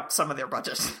eating up some of their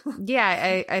budget.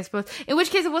 Yeah, I suppose. In which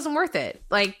case it wasn't worth it.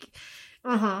 Like,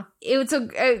 it was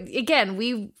again,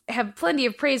 we have plenty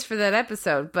of praise for that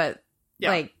episode, but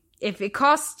like, if it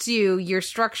costs you your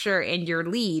structure and your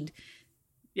lead,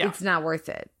 it's not worth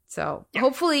it. So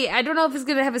hopefully, I don't know if it's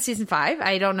going to have a season 5.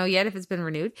 I don't know yet if it's been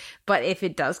renewed, but if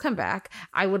it does come back,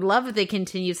 I would love if they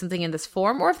continue something in this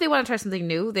form, or if they want to try something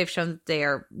new. They've shown that they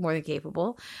are more than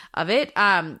capable of it.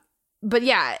 But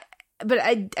I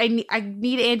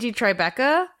need Angie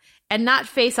Tribeca, and not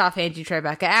face off Angie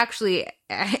Tribeca. Actually,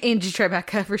 Angie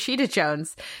Tribeca, Rashida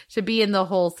Jones should be in the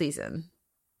whole season.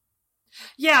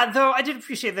 Yeah, though I did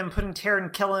appreciate them putting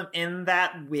Taran Killam in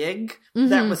that wig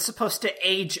that was supposed to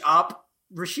age up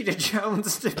Rashida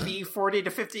Jones to be 40 to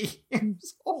 50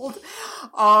 years old.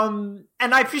 And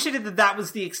I appreciated that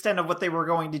was the extent of what they were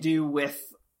going to do with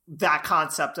that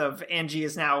concept of Angie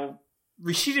is now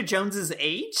Rashida Jones's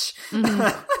age.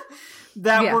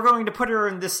 We're going to put her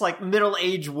in this like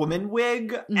middle-aged woman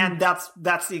wig, and that's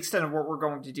the extent of what we're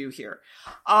going to do here.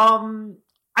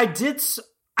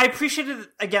 I appreciated,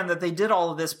 again, that they did all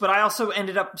of this, but I also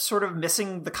ended up sort of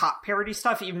missing the cop parody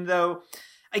stuff, even though,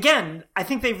 again, I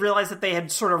think they realized that they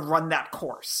had sort of run that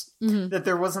course, that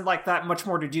there wasn't like that much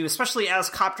more to do, especially as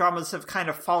cop dramas have kind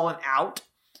of fallen out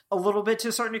a little bit to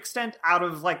a certain extent, out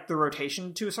of like the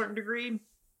rotation to a certain degree.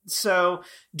 So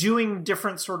doing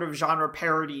different sort of genre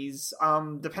parodies,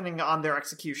 depending on their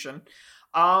execution,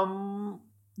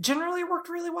 generally worked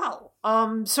really well.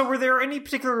 So were there any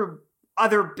particular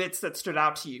other bits that stood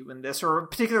out to you in this, or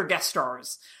particular guest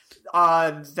stars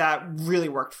that really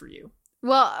worked for you?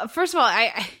 Well, first of all,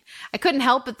 I couldn't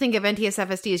help but think of NTSF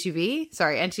SDSUV.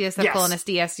 Sorry, NTSF Yes.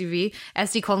 SDSUV,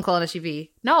 SD :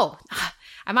 SUV. No,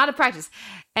 I'm out of practice.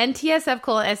 NTSF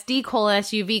SD :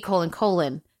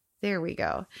 SUV : There we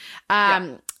go.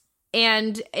 And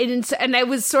I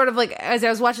was sort of like, as I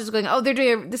was watching, I was going, oh,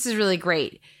 this is really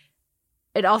great.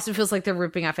 It also feels like they're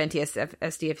ripping off NTSF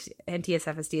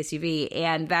SDSUV,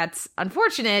 and that's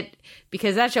unfortunate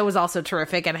because that show was also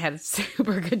terrific, and I had a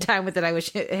super good time with it. I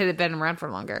wish it had been around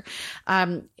for longer.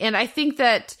 And I think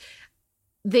that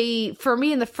for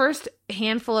me, in the first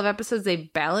handful of episodes, they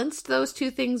balanced those two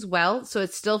things well, so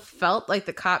it still felt like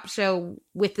the cop show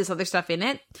with this other stuff in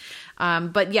it.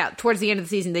 But yeah, towards the end of the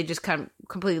season, they just kind of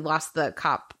completely lost the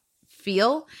cop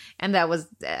feel, and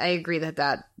I agree that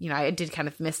I did kind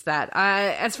of miss that.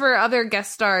 As for other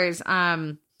guest stars,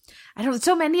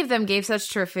 so many of them gave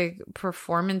such terrific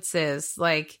performances,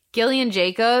 like Gillian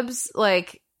Jacobs,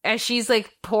 like as she's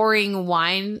like pouring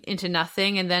wine into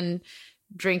nothing and then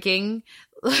drinking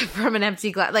from an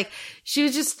empty glass. Like she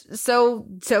was just so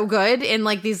good in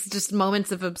like these just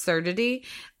moments of absurdity.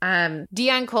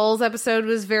 Dion Cole's episode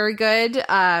was very good.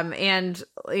 And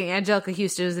Angelica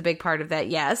Houston was a big part of that.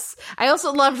 Yes. I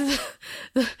also loved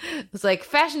it's like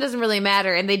fashion doesn't really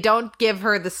matter, and they don't give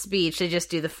her the speech. They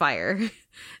just do the fire.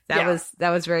 That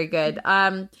was very good.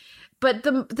 But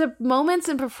the moments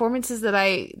and performances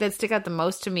that stick out the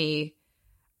most to me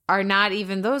are not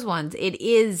even those ones. It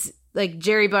is like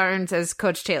Jerry Burns as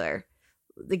Coach Taylor.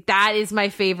 Like that is my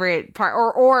favorite part,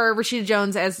 or Rashida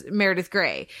Jones as Meredith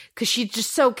Grey, because she's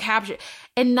just so captured,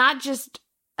 and not just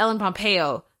Ellen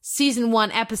Pompeo. Season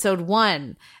 1, episode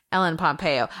 1, Ellen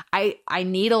Pompeo. I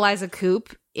need Eliza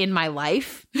Coupe in my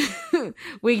life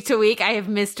week to week. I have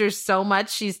missed her so much.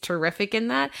 She's terrific in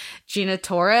that. Gina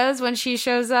Torres, when she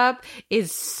shows up,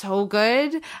 is so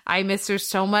good. I miss her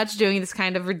so much doing this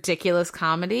kind of ridiculous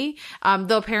comedy.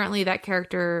 Though apparently her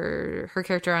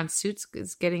character on Suits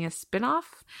is getting a spinoff,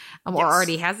 or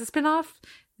already has a spinoff.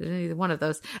 Either one of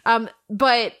those.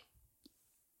 But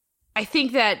I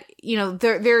think that,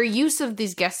 their use of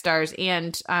these guest stars,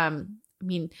 and I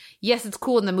mean, yes, it's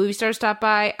cool when the movie stars stop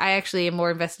by. I actually am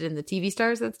more invested in the TV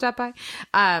stars that stop by.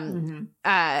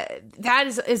 That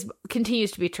is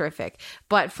continues to be terrific.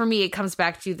 But for me, it comes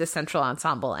back to the central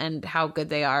ensemble and how good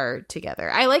they are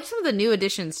together. I like some of the new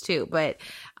additions too, but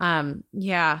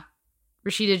Rashida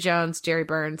Jones, Jerry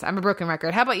Burns. I'm a broken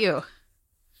record. How about you?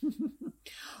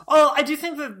 Oh, I do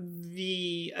think that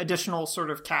the additional sort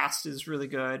of cast is really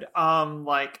good.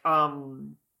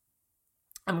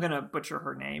 I'm gonna butcher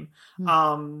her name,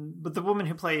 but the woman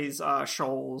who plays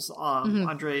Shoals,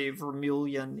 Andre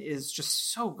Vermeulen, is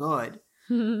just so good,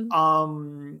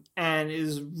 and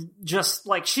is just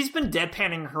like, she's been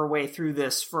deadpanning her way through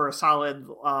this for a solid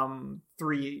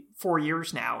 3-4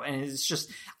 years now, and it's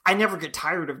just, I never get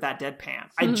tired of that deadpan.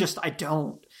 I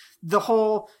don't. The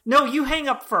whole "no, you hang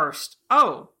up first."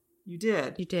 Oh, you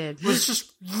did. Was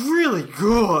just really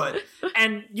good.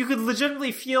 And you could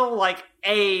legitimately feel like,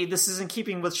 A, this is in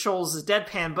keeping with Shoals'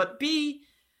 deadpan, but B,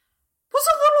 was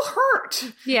a little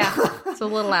hurt. Yeah, it's a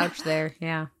little ouch there,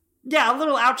 yeah. Yeah, a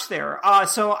little ouch there.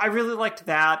 So I really liked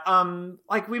that.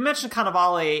 Like we mentioned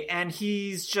Cannavale, and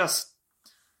he's just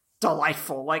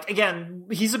delightful. Like, again,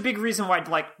 he's a big reason why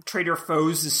like Trader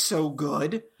Foes is so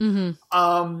good.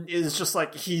 Is just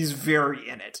like, he's very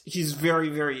in it. He's very,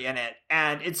 very in it.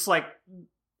 And it's like,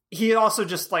 he also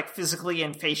just like physically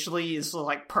and facially is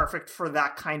like perfect for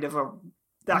that kind of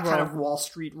kind of Wall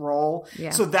Street role.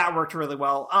 Yeah. So that worked really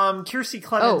well. Kiersey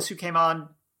Clemens, who came on.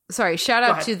 Sorry, shout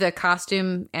out to the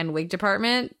costume and wig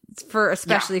department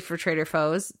especially for Trader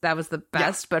Foes. That was the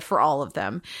best, but for all of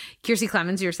them. Kiersey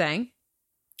Clemens, you're saying?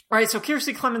 Right, so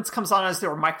Kiersey Clemens comes on as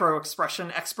their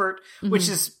micro-expression expert, which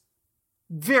is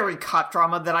very cop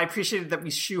drama that I appreciated that we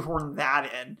shoehorned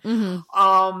that in.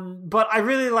 But I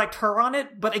really liked her on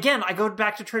it. But again, I go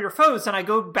back to Trader Foes, and I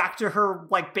go back to her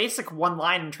like basic one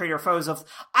line in Trader Foes of,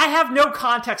 "I have no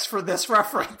context for this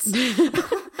reference."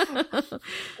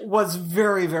 Was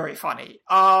very, very funny.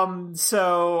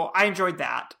 So I enjoyed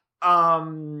that.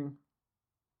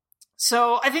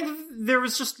 So I think there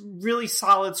was just really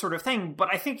solid sort of thing, but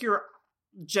I think you're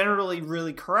generally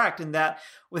really correct in that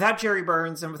without Jerry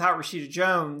Burns and without Rashida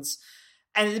Jones,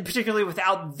 and particularly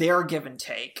without their give and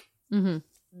take,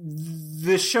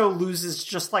 the show loses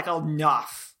just like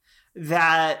enough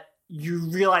that you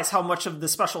realize how much of the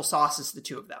special sauce is the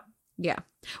two of them. Yeah.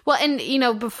 Well,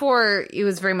 and before it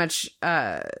was very much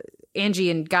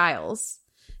Angie and Giles,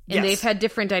 and they've had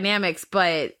different dynamics,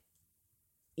 but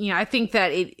I think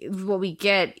that what we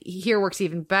get here works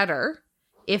even better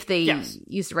if they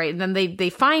used to write. And then they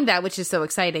find that, which is so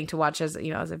exciting to watch as,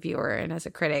 you know, as a viewer and as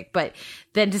a critic. But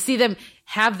then to see them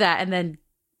have that and then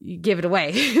you give it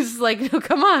away. It's like, no,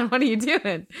 come on, what are you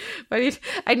doing?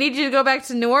 I need you to go back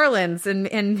to New Orleans and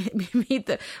meet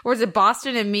or is it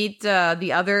Boston and meet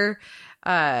the other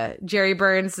Jerry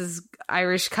Burns'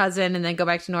 Irish cousin, and then go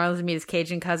back to New Orleans and meet his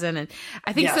Cajun cousin. And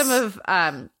I think some of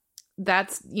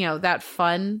that's, you know, that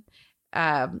fun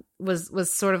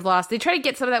was sort of lost. They tried to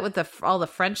get some of that with all the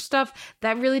French stuff.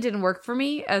 That really didn't work for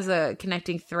me as a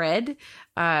connecting thread.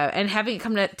 And having it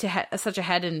come to such a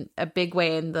head in a big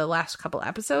way in the last couple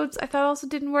episodes, I thought also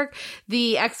didn't work.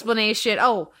 The explanation,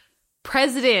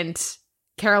 President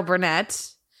Carol Burnett,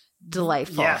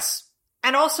 delightful. Yes.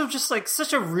 And also just like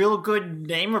such a real good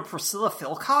name of Priscilla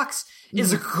Philcox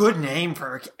is a good name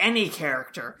for any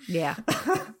character. Yeah.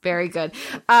 Very good.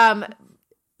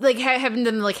 Like having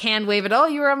them like hand wave it. Oh,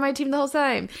 you were on my team the whole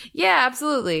time. Yeah,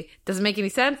 absolutely. Doesn't make any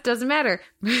sense. Doesn't matter.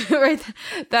 Right.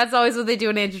 That's always what they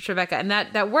do in Andrew Tribeca. And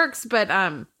that works. But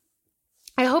I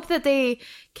hope that they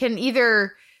can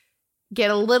either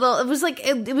get a little, it was like,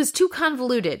 it was too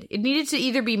convoluted. It needed to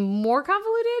either be more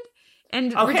convoluted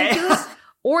and ridiculous,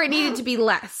 or it needed to be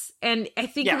less. And I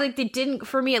think like they didn't,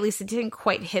 for me at least, it didn't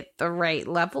quite hit the right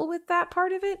level with that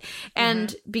part of it.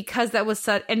 And because that was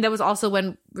such, and that was also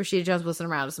when Rashida Jones wasn't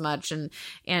around as much and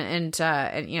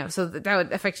you know, so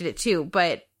that affected it too.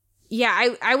 But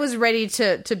yeah, I was ready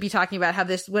to be talking about how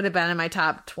this would have been in my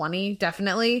top 20,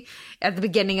 definitely, at the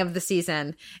beginning of the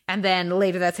season. And then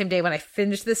later that same day when I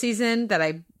finished the season, that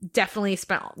I definitely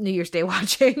spent New Year's Day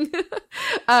watching,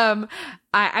 I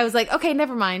was like, okay,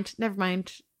 never mind.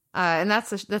 And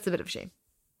that's a bit of a shame.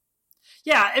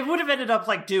 Yeah, it would have ended up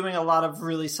like doing a lot of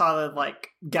really solid like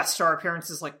guest star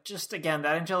appearances, like just again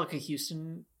that Angelica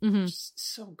Houston,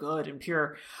 just so good and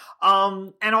pure.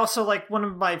 And also like one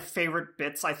of my favorite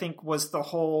bits I think was the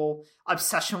whole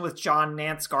obsession with John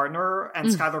Nance Gardner and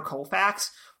Skylar Colfax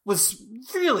was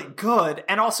really good,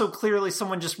 and also clearly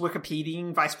someone just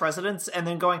Wikipediaing vice presidents and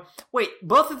then going, wait,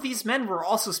 both of these men were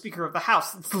also Speaker of the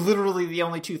House. It's literally the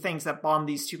only two things that bond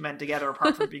these two men together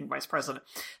apart from being vice president.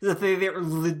 That they're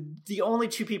the only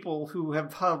two people who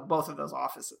have held both of those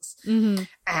offices.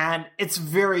 And it's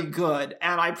very good,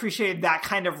 and I appreciate that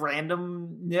kind of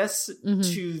randomness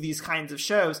to these kinds of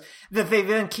shows that they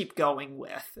then keep going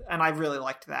with, and I really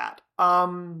liked that.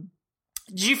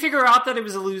 Did you figure out that it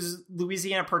was a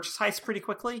Louisiana Purchase heist pretty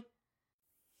quickly?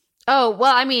 Oh,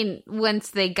 well, I mean, once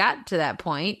they got to that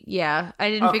point, yeah. I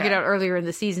didn't figure it out earlier in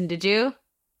the season, did you?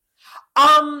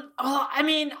 Well, I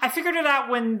mean, I figured it out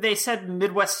when they said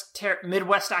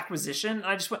Midwest acquisition, and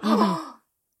I just went,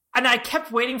 and I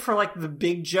kept waiting for like the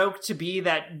big joke to be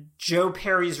that Joe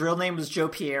Perry's real name was Joe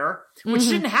Pierre, which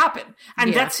didn't happen.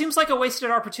 And that seems like a wasted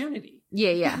opportunity.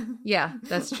 Yeah,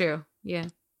 that's true. Yeah.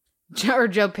 Or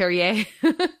Joe Perrier.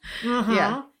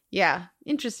 Yeah.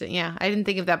 Interesting. Yeah. I didn't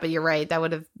think of that, but you're right. That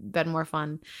would have been more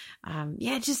fun.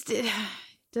 Just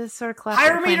sort of classic.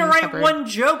 Hire me to write one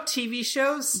joke TV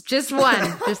shows. Just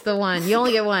one. Just the one. You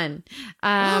only get one.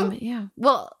 Yeah.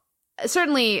 Well,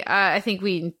 certainly, I think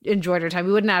we enjoyed our time.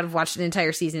 We would not have watched an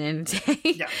entire season in a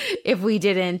day if we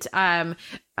didn't.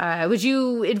 Would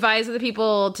you advise other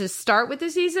people to start with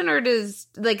the season, or cause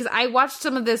I watched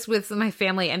some of this with my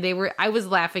family and I was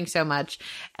laughing so much,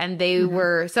 and they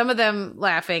were, some of them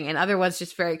laughing and other ones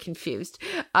just very confused.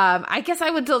 I guess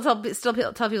I would still tell people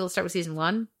to start with season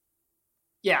 1.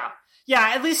 Yeah,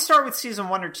 at least start with season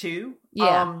 1 or 2.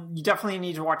 Yeah. You definitely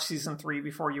need to watch season 3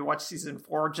 before you watch season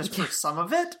 4, just for some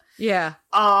of it. Yeah.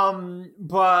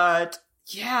 But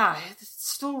yeah,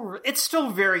 it's still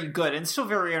very good and still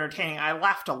very entertaining. I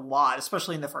laughed a lot,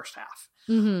 especially in the first half.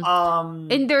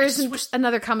 And there isn't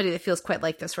another comedy that feels quite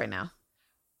like this right now.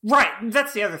 Right.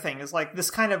 That's the other thing, is like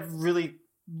this kind of really,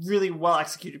 really well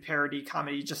executed parody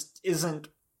comedy just isn't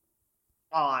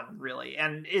on, really.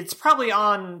 And it's probably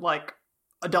on like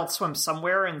Adult Swim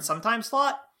somewhere in some time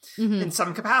slot in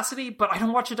some capacity, but I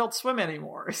don't watch Adult Swim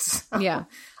anymore. So yeah.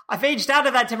 I've aged out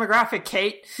of that demographic,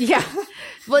 Kate. Yeah.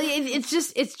 Well, it's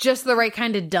just the right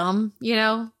kind of dumb, you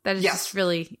know, that is just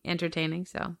really entertaining.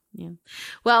 So, yeah.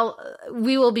 Well,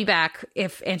 we will be back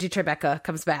if Andrew Tribeca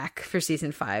comes back for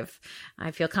season 5.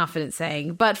 I feel confident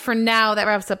saying. But for now, that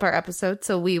wraps up our episode.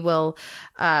 So we will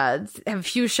have a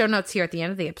few show notes here at the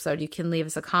end of the episode. You can leave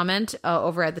us a comment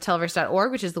over at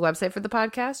theteleverse.org, which is the website for the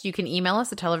podcast. You can email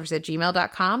us at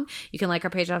theteleverse@gmail.com. You can like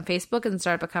our page on Facebook and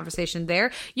start up a conversation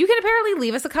there. You can apparently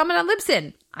leave us a comment on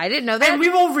Libsyn. I didn't know that. And we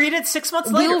will read it 6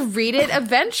 months later. We'll read it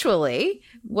eventually.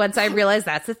 once I realized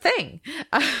that's a thing.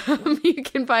 You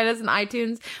can find us on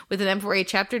iTunes with an M4A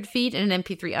chaptered feed and an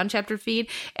MP3 unchaptered feed.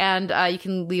 And you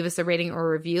can leave us a rating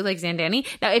or review like Zandani.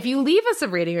 Now, if you leave us a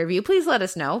rating or review, please let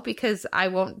us know because I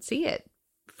won't see it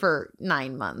for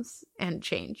 9 months and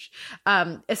change,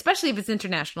 especially if it's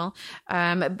international.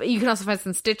 But you can also find us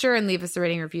on Stitcher and leave us a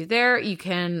rating or review there. You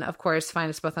can, of course, find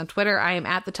us both on Twitter. I am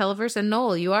at the Televerse, and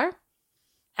Noel, you are?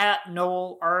 At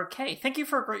Noel RK. Thank you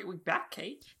for a great week back,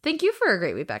 Kate. Thank you for a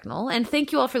great week back, Noel. And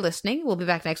thank you all for listening. We'll be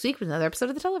back next week with another episode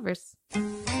of the Televerse.